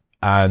wrote,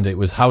 and it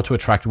was How to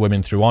Attract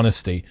Women Through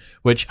Honesty,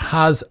 which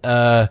has,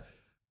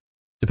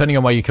 depending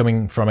on where you're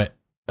coming from it,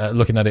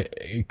 looking at it,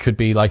 it could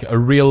be like a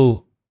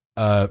real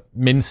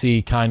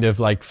mincy kind of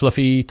like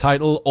fluffy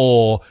title,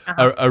 or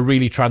a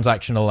really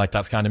transactional, like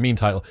that's kind of mean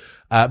title.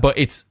 But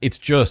it's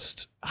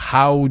just,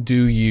 how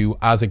do you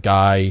as a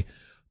guy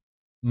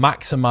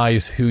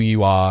maximize who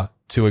you are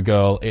to a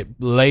girl? It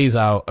lays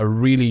out a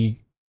really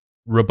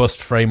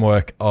robust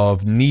framework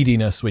of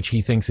neediness, which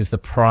he thinks is the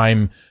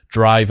prime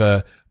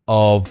driver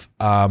of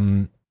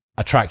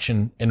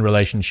attraction in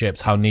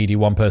relationships, how needy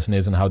one person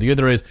is and how the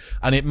other is,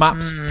 and it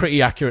maps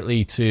pretty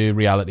accurately to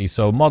reality.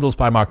 So Models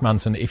by Mark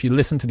Manson, if you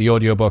listen to the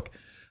audiobook,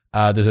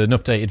 there's an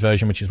updated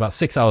version which is about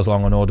 6 hours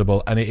long on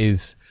Audible, and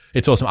it's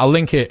awesome. I'll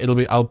link it.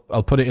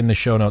 I'll put it in the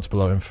show notes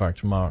below. In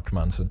fact, Mark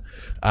Manson,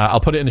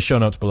 I'll put it in the show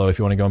notes below if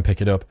you want to go and pick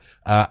it up.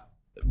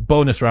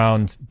 Bonus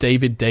round,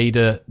 David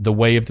Dada, The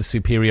Way of the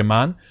Superior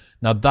Man.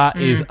 Now that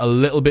is a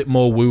little bit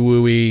more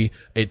woo-woo-y.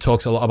 It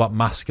talks a lot about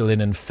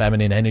masculine and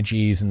feminine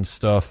energies and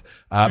stuff.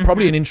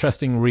 Probably an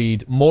interesting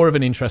read, more of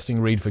an interesting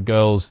read for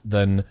girls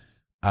than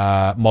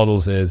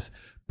Models is.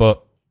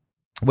 But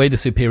Way the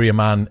Superior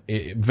Man,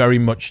 it very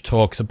much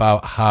talks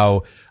about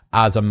how,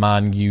 as a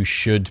man, you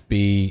should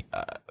be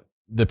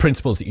the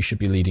principles that you should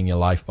be leading your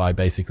life by,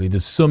 basically.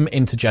 There's some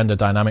intergender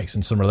dynamics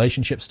and some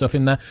relationship stuff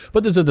in there,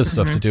 but there's other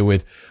stuff to do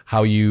with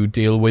how you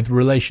deal with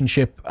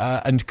relationship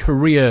and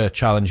career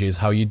challenges,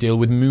 how you deal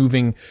with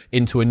moving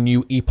into a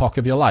new epoch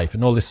of your life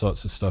and all this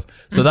sorts of stuff.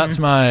 So that's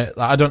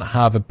I don't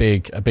have a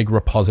big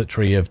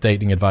repository of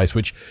dating advice,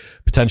 which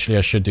potentially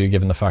I should do,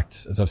 given the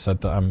fact, as I've said,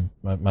 that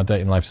my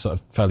dating life's sort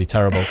of fairly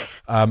terrible.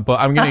 But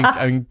I'm going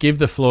to give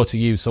the floor to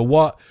you.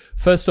 So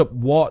first up,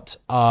 what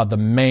are the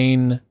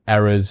main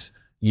errors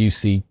you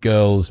see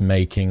girls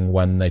making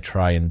when they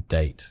try and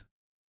date?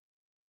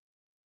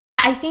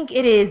 I think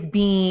it is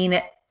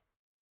being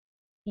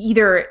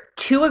either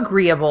too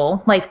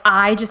agreeable, like,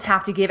 I just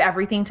have to give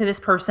everything to this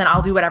person.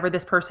 I'll do whatever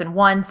this person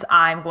wants.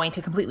 I'm going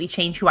to completely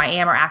change who I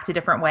am or act a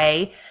different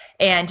way,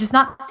 and just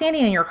not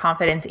standing in your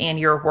confidence and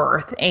your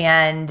worth,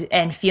 and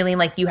feeling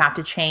like you have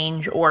to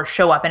change or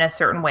show up in a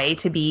certain way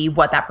to be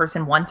what that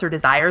person wants or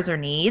desires or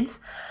needs.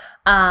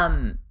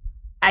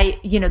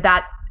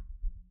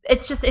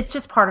 It's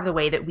just part of the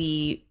way that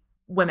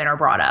women are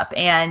brought up,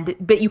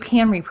 but you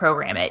can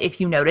reprogram it.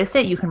 If you notice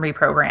it, you can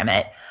reprogram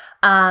it.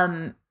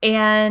 And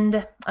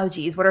oh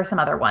geez, what are some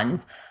other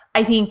ones?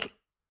 I think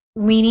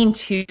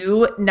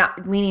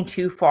not leaning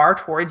too far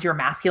towards your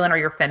masculine or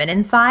your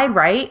feminine side,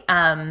 right?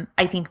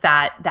 I think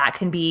that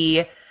can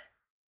be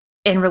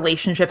in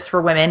relationships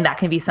for women, that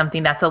can be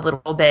something that's a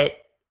little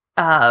bit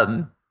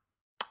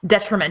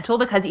detrimental,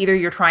 because either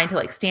you're trying to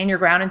like stand your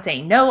ground and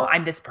saying, no,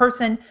 I'm this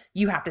person,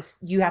 you have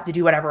to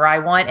do whatever I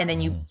want, and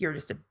then you're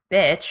just a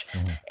bitch,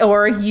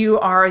 or you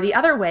are the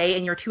other way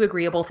and you're too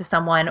agreeable to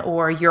someone,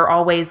 or you're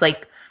always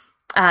like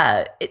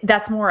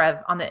that's more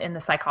of in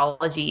the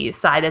psychology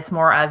side, that's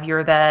more of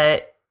you're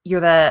the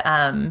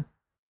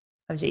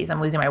oh geez, I'm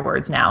losing my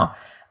words now.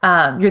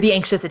 You're the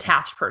anxious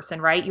attached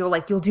person, right?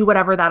 You'll do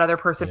whatever that other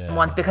person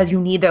wants because you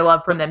need their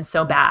love from them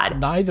so bad.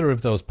 Neither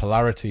of those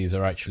polarities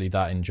are actually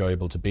that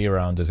enjoyable to be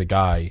around as a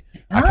guy.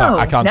 No,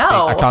 I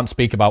can't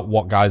speak about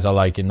what guys are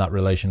like in that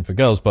relation for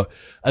girls, but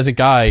as a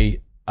guy,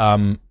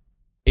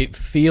 it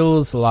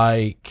feels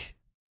like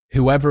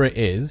whoever it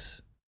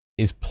is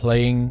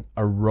playing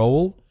a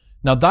role.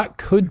 Now that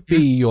could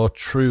be your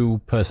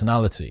true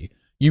personality.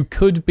 You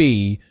could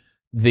be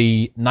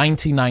the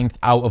 99th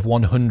out of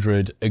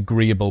 100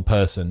 agreeable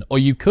person, or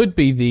you could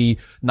be the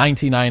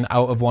 99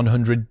 out of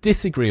 100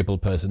 disagreeable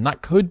person.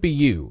 That could be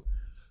you.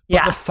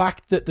 But the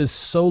fact that there's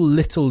so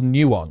little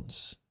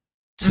nuance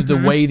to the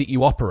way that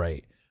you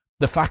operate,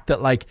 the fact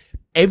that like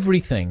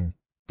everything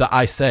that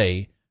I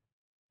say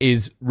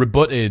is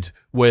rebutted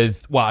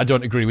with, well, I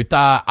don't agree with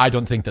that, I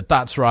don't think that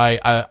that's right,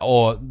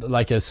 or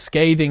like a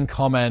scathing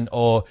comment,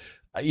 or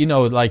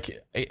like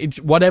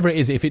whatever it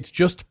is.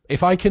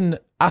 If I can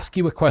ask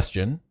you a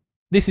question,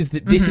 this is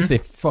the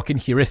fucking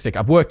heuristic.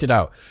 I've worked it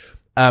out.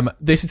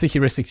 This is the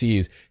heuristic to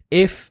use.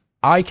 If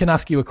I can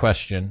ask you a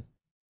question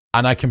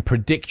and I can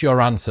predict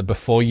your answer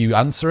before you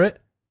answer it,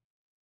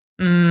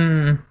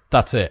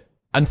 that's it.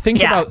 And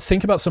think about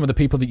some of the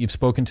people that you've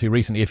spoken to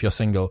recently. If you're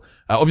single,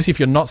 obviously, if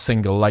you're not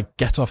single, like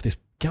get off this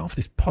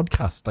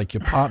podcast. Like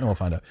your partner will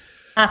find out.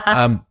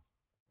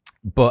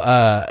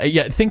 But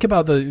think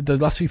about the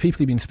last few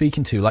people you've been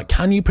speaking to. Like,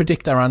 can you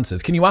predict their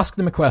answers? Can you ask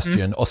them a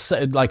question or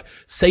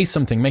say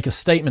something, make a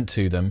statement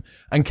to them?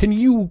 And can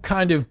you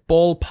kind of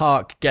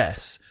ballpark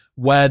guess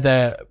where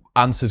their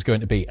answer's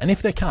going to be? And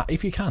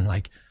if you can,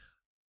 like,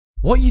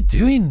 what are you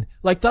doing?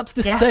 Like, that is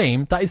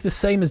the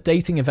same as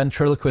dating a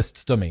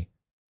ventriloquist's dummy.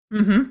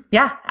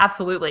 Yeah,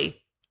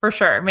 absolutely. For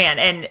sure,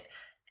 man.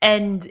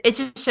 And it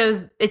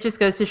just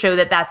goes to show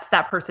that that's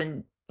that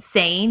person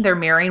saying they're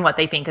mirroring what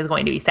they think is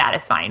going to be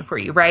satisfying for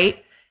you,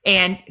 right?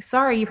 And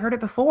sorry, you've heard it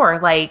before.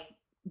 Like,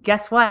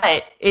 guess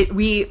what?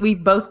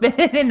 We've both been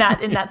in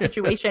that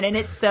situation, and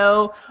it's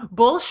so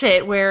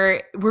bullshit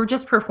where we're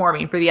just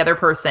performing for the other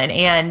person.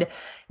 And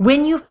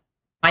when you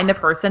find the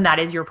person that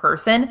is your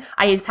person,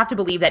 I just have to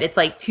believe that it's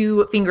like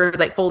two fingers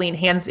like folding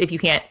hands. If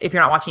you're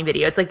not watching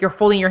video, it's like you're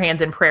folding your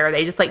hands in prayer.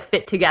 They just like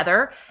fit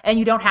together, and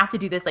you don't have to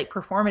do this like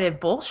performative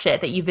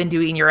bullshit that you've been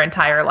doing your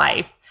entire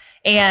life.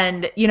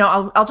 And,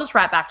 I'll just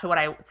wrap back to what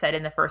I said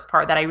in the first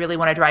part, that I really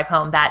want to drive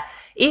home, that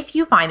if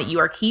you find that you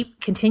are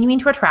continuing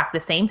to attract the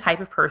same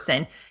type of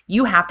person,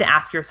 you have to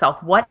ask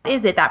yourself, what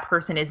is it that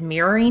person is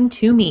mirroring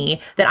to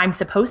me that I'm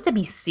supposed to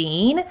be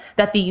seeing,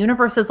 that the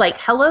universe is like,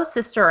 hello,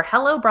 sister,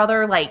 hello,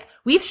 brother, like,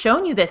 we've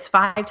shown you this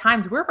 5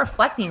 times. We're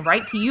reflecting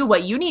right to you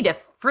what you need to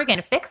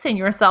friggin' fix in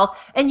yourself,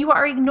 and you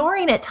are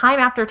ignoring it time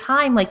after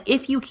time. Like,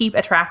 if you keep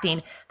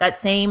attracting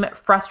that same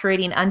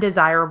frustrating,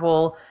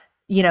 undesirable,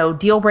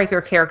 deal breaker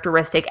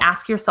characteristic,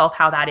 ask yourself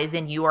how that is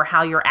in you, or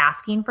how you're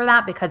asking for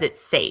that, because it's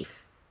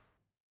safe.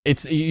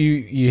 It's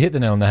you hit the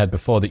nail on the head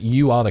before, that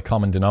you are the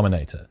common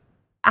denominator.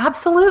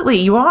 Absolutely,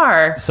 you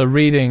are. So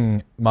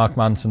reading Mark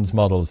Manson's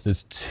models,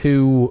 there's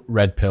 2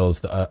 red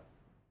pills that are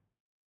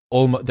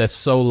they're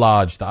so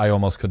large that I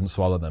almost couldn't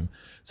swallow them.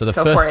 So the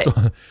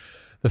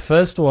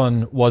first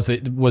one was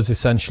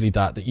essentially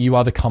that you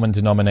are the common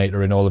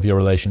denominator in all of your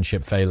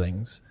relationship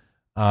failings.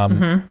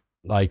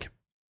 Like,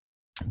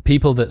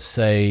 people that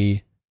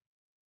say,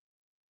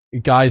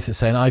 guys that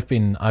say, and I've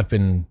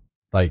been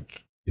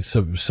like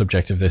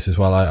subject of this as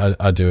well.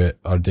 I do it,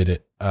 or did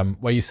it.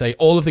 Where you say,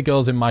 all of the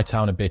girls in my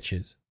town are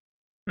bitches.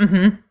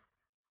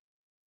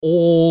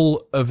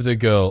 All of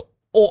the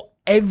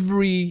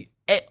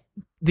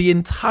the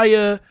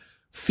entire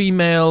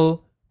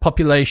female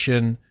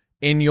population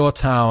in your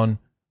town,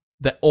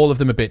 that all of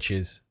them are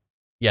bitches.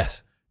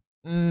 Yes.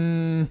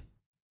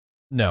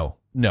 No.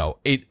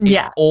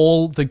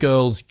 All the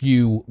girls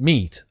you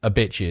meet are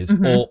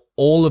bitches, or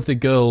all of the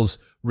girls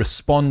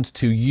respond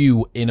to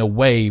you in a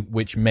way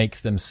which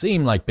makes them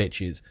seem like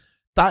bitches.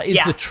 That is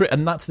the trick,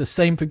 and that's the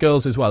same for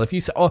girls as well. If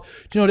you say, "Oh,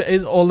 do you know what it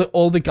is?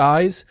 All the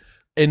guys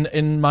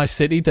in my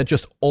city, they're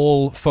just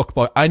all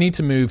fuckboy. I need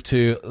to move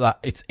to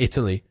it's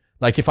Italy.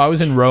 Like, if I was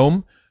in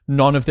Rome,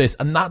 none of this."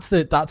 And that's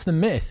the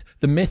myth.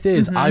 The myth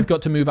is I've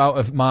got to move out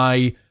of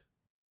my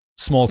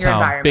small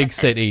town, big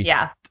city,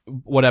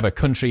 whatever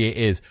country it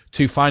is,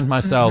 to find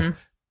myself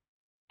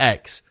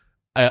X,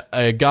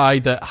 a guy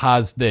that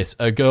has this,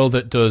 a girl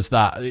that does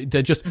that.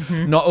 They're just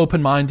not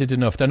open-minded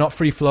enough. They're not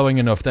free-flowing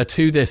enough. They're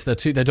too this, they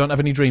don't have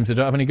any dreams. They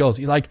don't have any goals.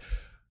 You're like,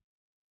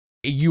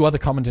 you are the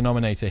common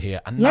denominator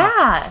here, and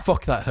that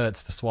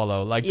hurts to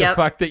swallow. Like the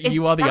fact that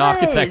you are the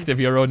architect of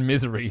your own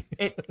misery.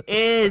 It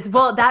is.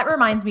 Well, that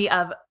reminds me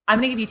of, I'm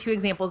going to give you 2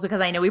 examples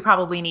because I know we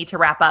probably need to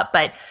wrap up,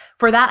 but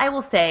for that, I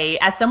will say,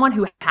 as someone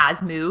who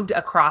has moved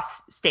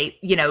across state,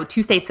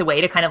 2 states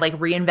away to kind of like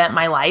reinvent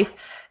my life,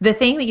 the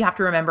thing that you have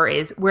to remember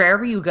is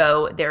wherever you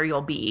go, there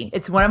you'll be.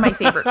 It's one of my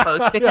favorite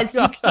quotes because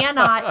you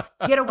cannot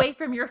get away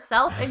from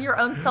yourself and your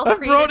own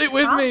self-created I brought it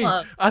with me.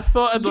 I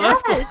thought I'd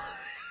left it.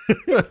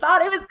 I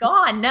thought it was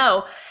gone.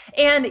 No.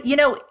 And,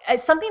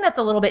 it's something that's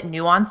a little bit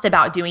nuanced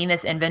about doing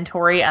this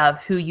inventory of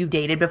who you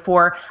dated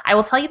before. I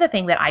will tell you the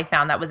thing that I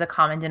found that was a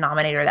common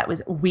denominator that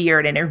was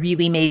weird, and it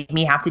really made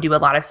me have to do a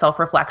lot of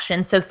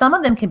self-reflection. So some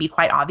of them can be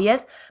quite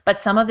obvious,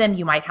 but some of them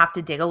you might have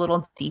to dig a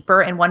little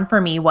deeper. And one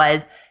for me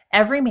was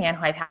every man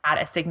who I've had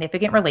a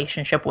significant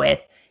relationship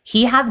with,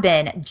 he has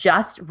been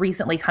just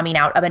recently coming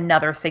out of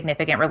another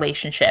significant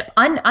relationship,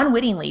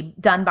 unwittingly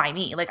done by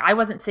me. Like I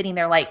wasn't sitting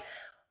there like,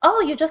 oh,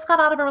 you just got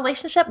out of a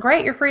relationship?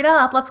 Great, you're freed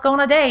up. Let's go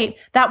on a date.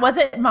 That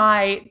wasn't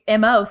my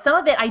MO. Some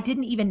of it I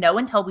didn't even know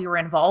until we were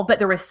involved, but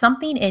there was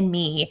something in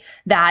me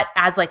that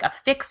as like a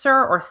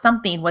fixer or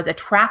something was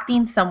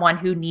attracting someone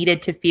who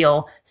needed to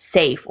feel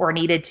safe or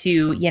needed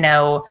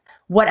to,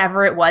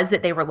 whatever it was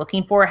that they were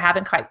looking for. I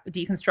haven't quite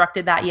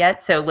deconstructed that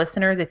yet. So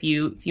listeners, if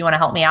you want to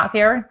help me out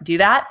here, do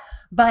that.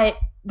 But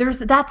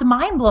that's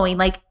mind blowing.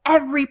 Like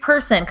every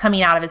person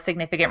coming out of a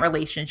significant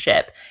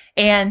relationship.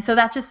 And so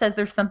that just says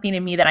there's something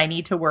in me that I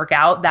need to work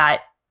out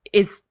that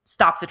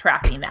stops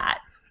attracting that.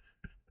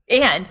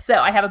 And so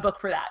I have a book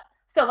for that.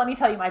 So let me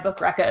tell you my book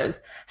recos.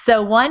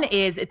 So one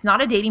is, it's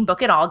not a dating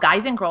book at all.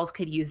 Guys and girls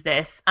could use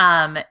this.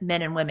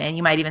 Men and women,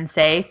 you might even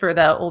say, for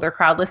the older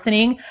crowd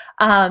listening.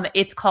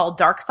 It's called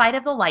Dark Side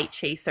of the Light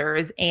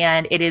Chasers,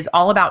 and it is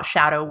all about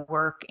shadow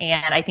work.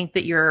 And I think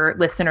that your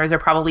listeners are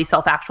probably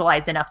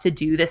self-actualized enough to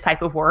do this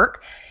type of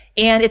work.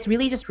 And it's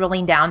really just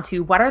drilling down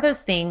to what are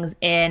those things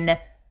in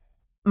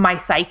my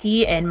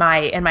psyche and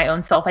my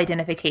own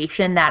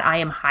self-identification that I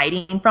am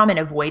hiding from and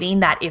avoiding,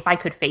 that if I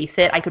could face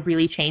it, I could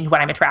really change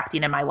what I'm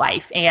attracting in my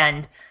life.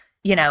 And,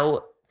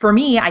 for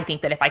me, I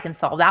think that if I can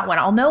solve that one,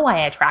 I'll know why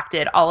I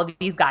attracted all of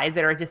these guys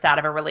that are just out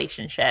of a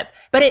relationship.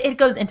 But it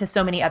goes into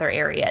so many other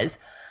areas.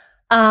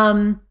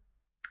 Then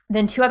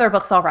 2 other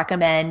books I'll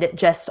recommend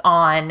just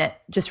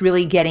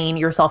really getting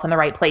yourself in the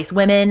right place.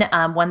 Women,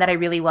 one that I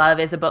really love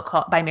is a book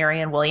by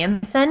Marianne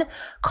Williamson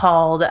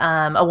called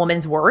A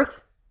Woman's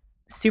Worth.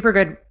 Super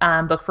good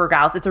book for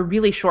gals. It's a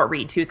really short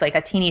read too. It's like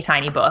a teeny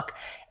tiny book.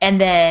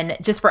 And then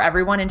just for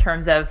everyone in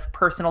terms of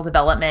personal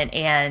development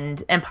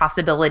and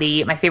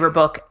possibility, my favorite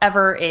book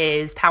ever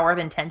is Power of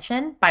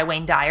Intention by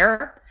Wayne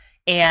Dyer.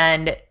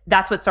 And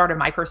that's what started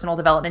my personal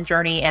development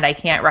journey. And I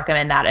can't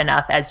recommend that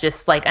enough as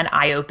just like an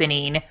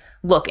eye-opening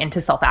look into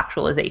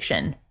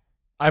self-actualization.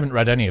 I haven't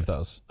read any of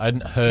those. I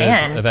hadn't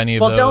heard of any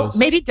of those.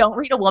 Don't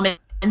read A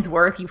Woman's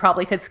Worth. You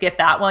probably could skip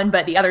that one,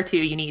 but the other 2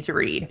 you need to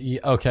read.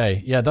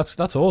 Okay. Yeah, that's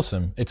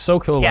awesome. It's so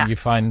cool when you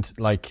find,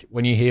 like,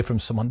 when you hear from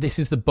someone, this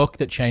is the book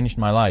that changed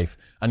my life.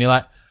 And you're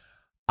like,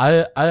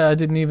 I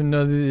didn't even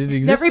know that it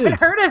existed. Never even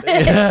heard of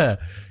it. Yeah.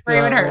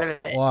 Never even heard of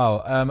it.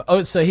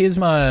 Wow. So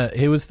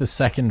here was the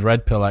second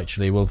red pill,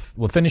 actually. We'll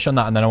finish on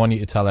that, and then I want you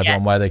to tell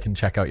everyone where they can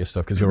check out your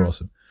stuff, because you're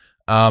awesome.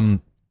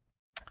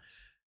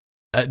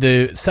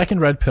 The second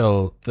red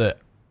pill that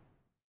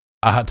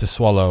I had to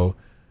swallow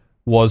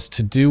was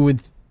to do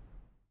with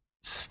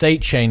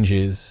state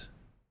changes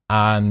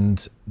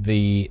and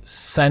the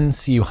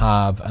sense you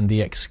have and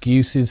the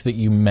excuses that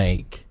you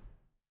make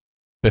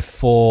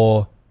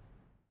before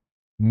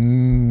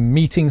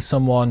meeting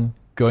someone,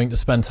 going to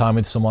spend time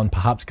with someone,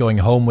 perhaps going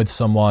home with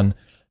someone,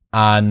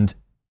 and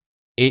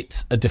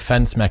it's a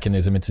defense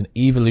mechanism. It's an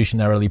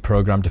evolutionarily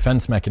programmed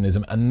defense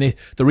mechanism. And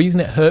the reason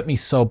it hurt me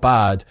so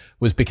bad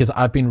was because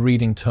I've been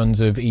reading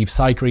tons of Eve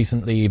Psych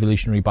recently,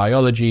 evolutionary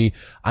biology,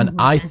 and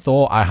I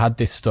thought I had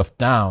this stuff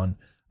down.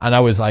 And I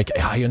was like,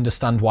 I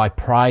understand why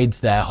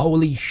pride's there.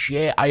 Holy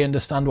shit. I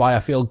understand why I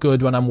feel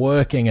good when I'm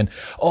working. And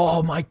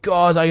oh my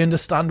God, I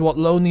understand what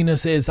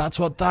loneliness is. That's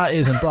what that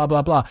is. And blah,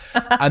 blah, blah.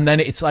 And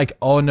then it's like,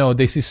 oh no,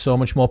 this is so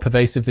much more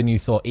pervasive than you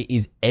thought. It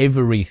is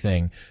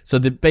everything. So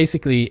that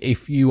basically,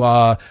 if you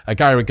are a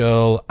guy or a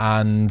girl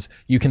and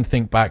you can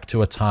think back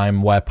to a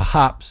time where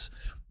perhaps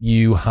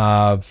you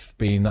have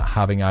been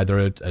having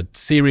either a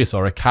serious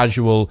or a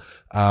casual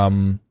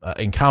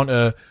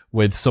encounter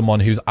with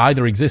someone who's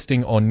either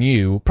existing or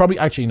new, probably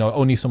actually no,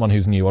 only someone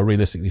who's new, or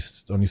realistically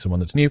only someone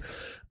that's new,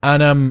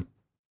 and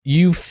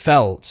you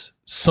felt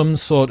some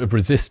sort of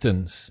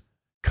resistance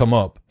come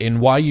up in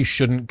why you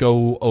shouldn't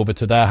go over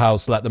to their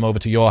house, let them over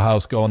to your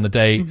house, go on the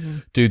date,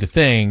 do the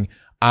thing,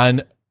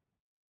 and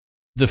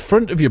the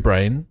front of your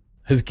brain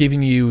has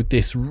given you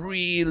this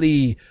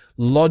really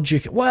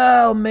logic,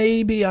 well,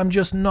 maybe I'm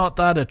just not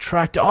that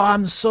attractive. Oh,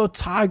 I'm so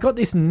tired. I got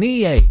this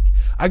knee ache.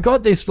 I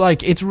got this,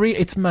 like, it's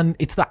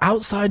the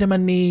outside of my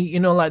knee,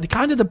 like the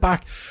kind of the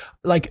back.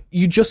 Like,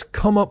 you just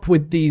come up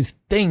with these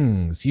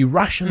things. You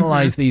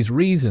rationalize these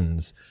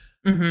reasons.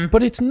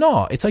 But it's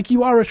not. It's like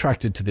you are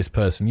attracted to this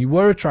person. You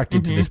were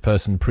attracted to this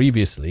person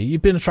previously.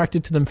 You've been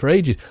attracted to them for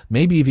ages.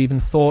 Maybe you've even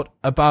thought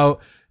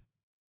about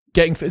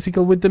getting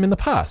physical with them in the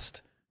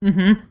past.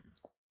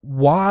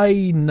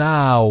 Why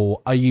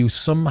now are you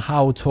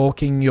somehow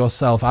talking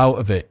yourself out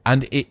of it?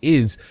 And it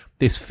is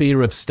this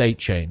fear of state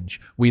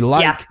change. We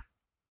like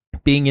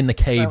being in the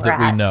cave that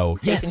we know.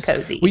 Safe and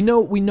cozy. We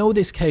know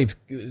this cave's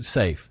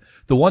safe.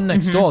 The one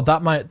next door, there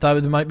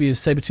might be a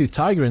saber-toothed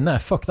tiger in there.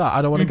 Fuck that.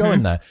 I don't want to go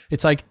in there.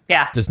 It's like,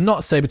 there's not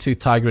a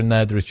saber-toothed tiger in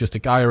there. There is just a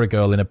guy or a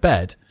girl in a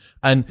bed.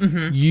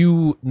 And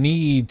you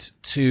need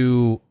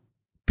to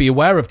be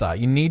aware of that.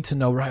 You need to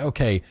know, right,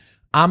 okay,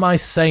 am I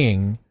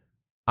saying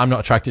I'm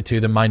not attracted to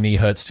them, my knee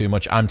hurts too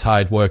much, I'm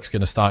tired, work's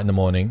going to start in the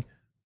morning?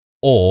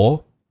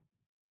 Or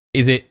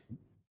is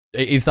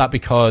that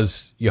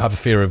because you have a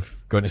fear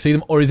of going to see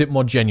them? Or is it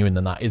more genuine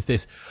than that? Is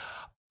this,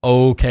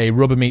 okay,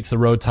 rubber meets the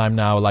road time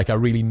now, like I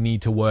really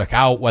need to work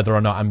out whether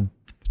or not I'm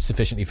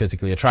sufficiently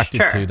physically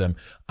attracted to them?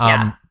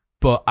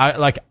 But I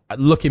like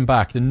looking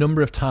back, the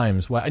number of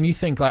times where, and you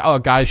think like, oh,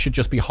 guys should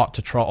just be hot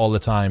to trot all the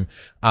time.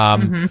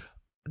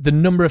 The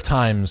number of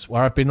times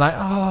where I've been like,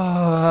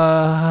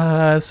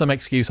 some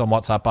excuse on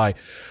WhatsApp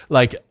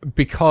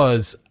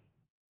because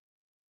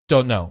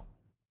don't know.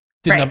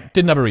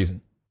 Didn't have a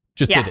reason.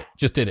 Just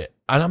did it.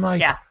 And I'm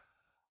like,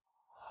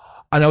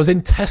 and I was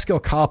in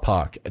Tesco car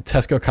park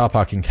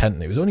in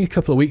Kenton. It was only a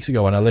couple of weeks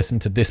ago when I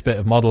listened to this bit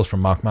of Models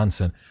from Mark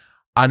Manson.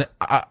 And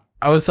I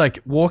was like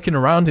walking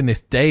around in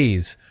this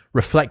daze,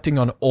 reflecting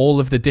on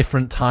all of the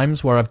different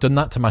times where I've done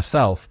that to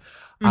myself.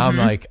 I'm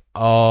like,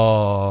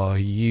 oh,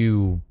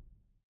 you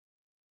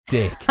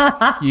dick.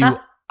 You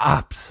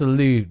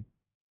absolute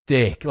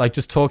dick. Like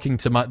just talking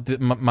to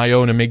my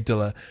own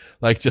amygdala,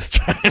 like just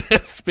trying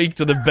to speak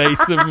to the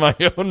base of my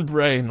own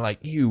brain, like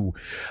you.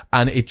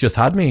 And it just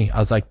had me. I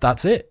was like,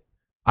 that's it.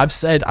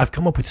 I've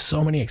come up with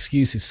so many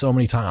excuses so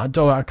many times.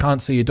 I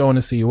can't see you, don't want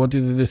to see you, want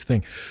to do this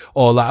thing.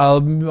 Or like,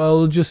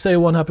 I'll just say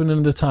what happened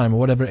another time or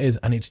whatever it is.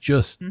 And it's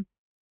just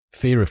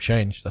fear of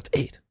change. That's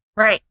it.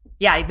 Right.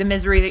 Yeah. The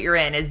misery that you're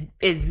in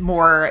is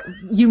more,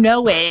 you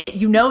know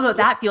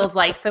that feels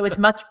like, so it's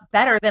much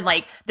better than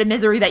like the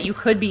misery that you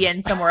could be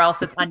in somewhere else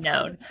that's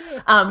unknown.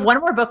 One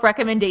more book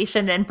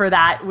recommendation then for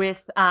that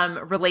with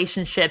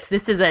relationships.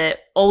 This is a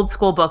old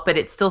school book, but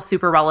it's still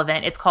super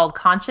relevant. It's called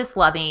Conscious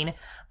Loving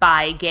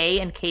by Gay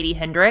and Katie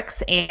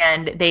Hendricks.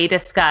 And they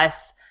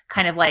discuss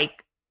kind of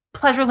like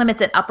pleasure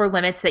limits and upper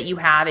limits that you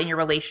have in your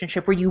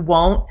relationship where you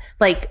won't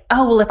like,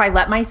 oh, well, if I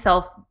let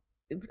myself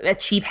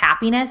achieve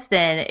happiness,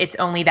 then it's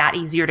only that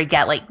easier to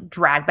get like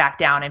dragged back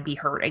down and be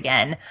hurt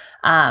again.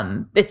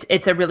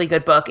 It's a really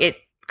good book. It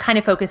kind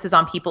of focuses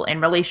on people in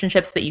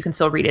relationships, but you can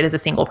still read it as a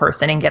single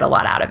person and get a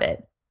lot out of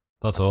it.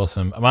 That's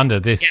awesome. Amanda,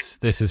 this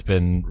has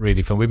been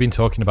really fun. We've been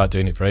talking about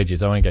doing it for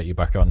ages. I want to get you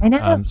back on. I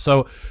know.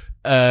 So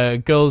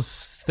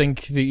girls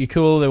think that you're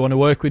cool. They want to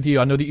work with you.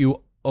 I know that do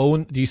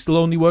you still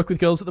only work with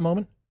girls at the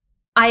moment?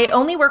 I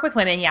only work with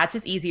women. Yeah, it's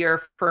just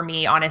easier for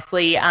me,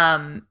 honestly.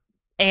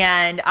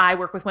 And I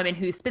work with women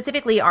who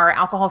specifically are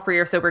alcohol-free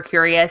or sober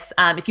curious.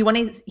 If you want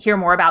to hear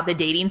more about the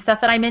dating stuff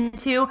that I'm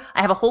into,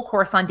 I have a whole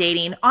course on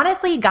dating.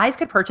 Honestly, guys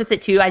could purchase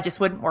it too. I just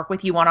wouldn't work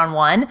with you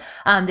one-on-one.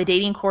 The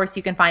dating course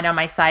you can find on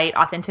my site,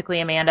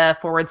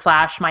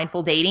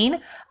 authenticallyamanda.com/mindful dating.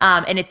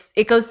 And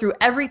it goes through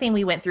everything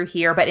we went through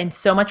here, but in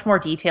so much more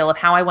detail of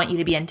how I want you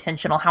to be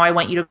intentional, how I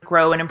want you to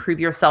grow and improve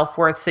your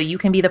self-worth so you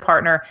can be the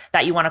partner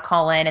that you want to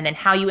call in, and then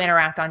how you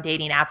interact on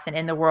dating apps and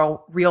in the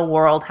real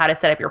world, how to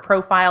set up your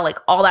profile, like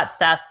all that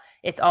stuff.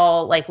 It's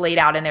all like laid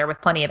out in there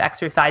with plenty of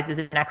exercises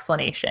and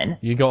explanation.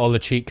 You got all the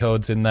cheat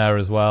codes in there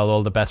as well,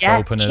 all the best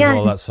openers,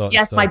 all that sort of stuff.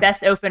 Yes, my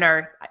best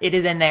opener. It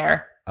is in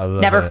there.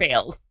 Never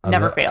fails.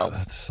 Never fails.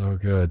 That's so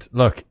good.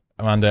 Look,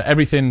 Amanda,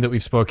 everything that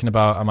we've spoken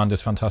about,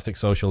 Amanda's fantastic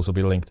socials will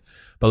be linked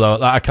below.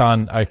 I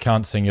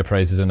can't sing your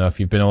praises enough.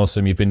 You've been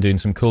awesome. You've been doing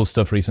some cool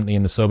stuff recently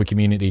in the sober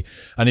community,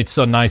 and it's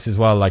so nice as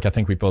well. Like I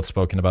think we've both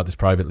spoken about this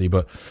privately,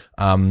 but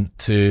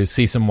to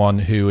see someone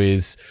who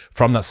is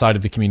from that side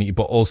of the community,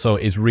 but also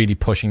is really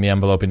pushing the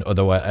envelope in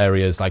other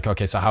areas. Like,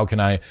 okay, so how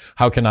can I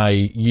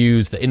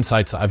use the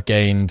insights that I've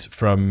gained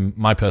from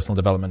my personal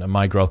development and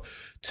my growth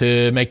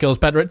to make girls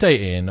better at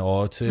dating,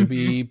 or to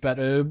be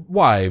better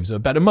wives or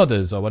better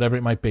mothers, or whatever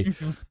it might be.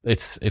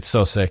 It's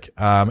so sick.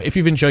 If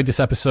you've enjoyed this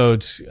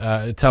episode,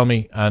 tell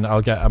me and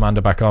I'll get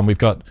Amanda back on. We've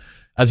got,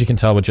 as you can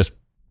tell, we're just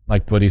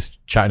like buddies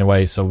chatting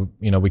away, so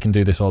we can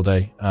do this all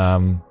day.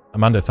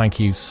 Amanda, thank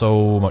you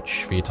so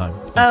much for your time.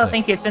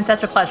 Thank you. It's been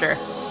such a pleasure.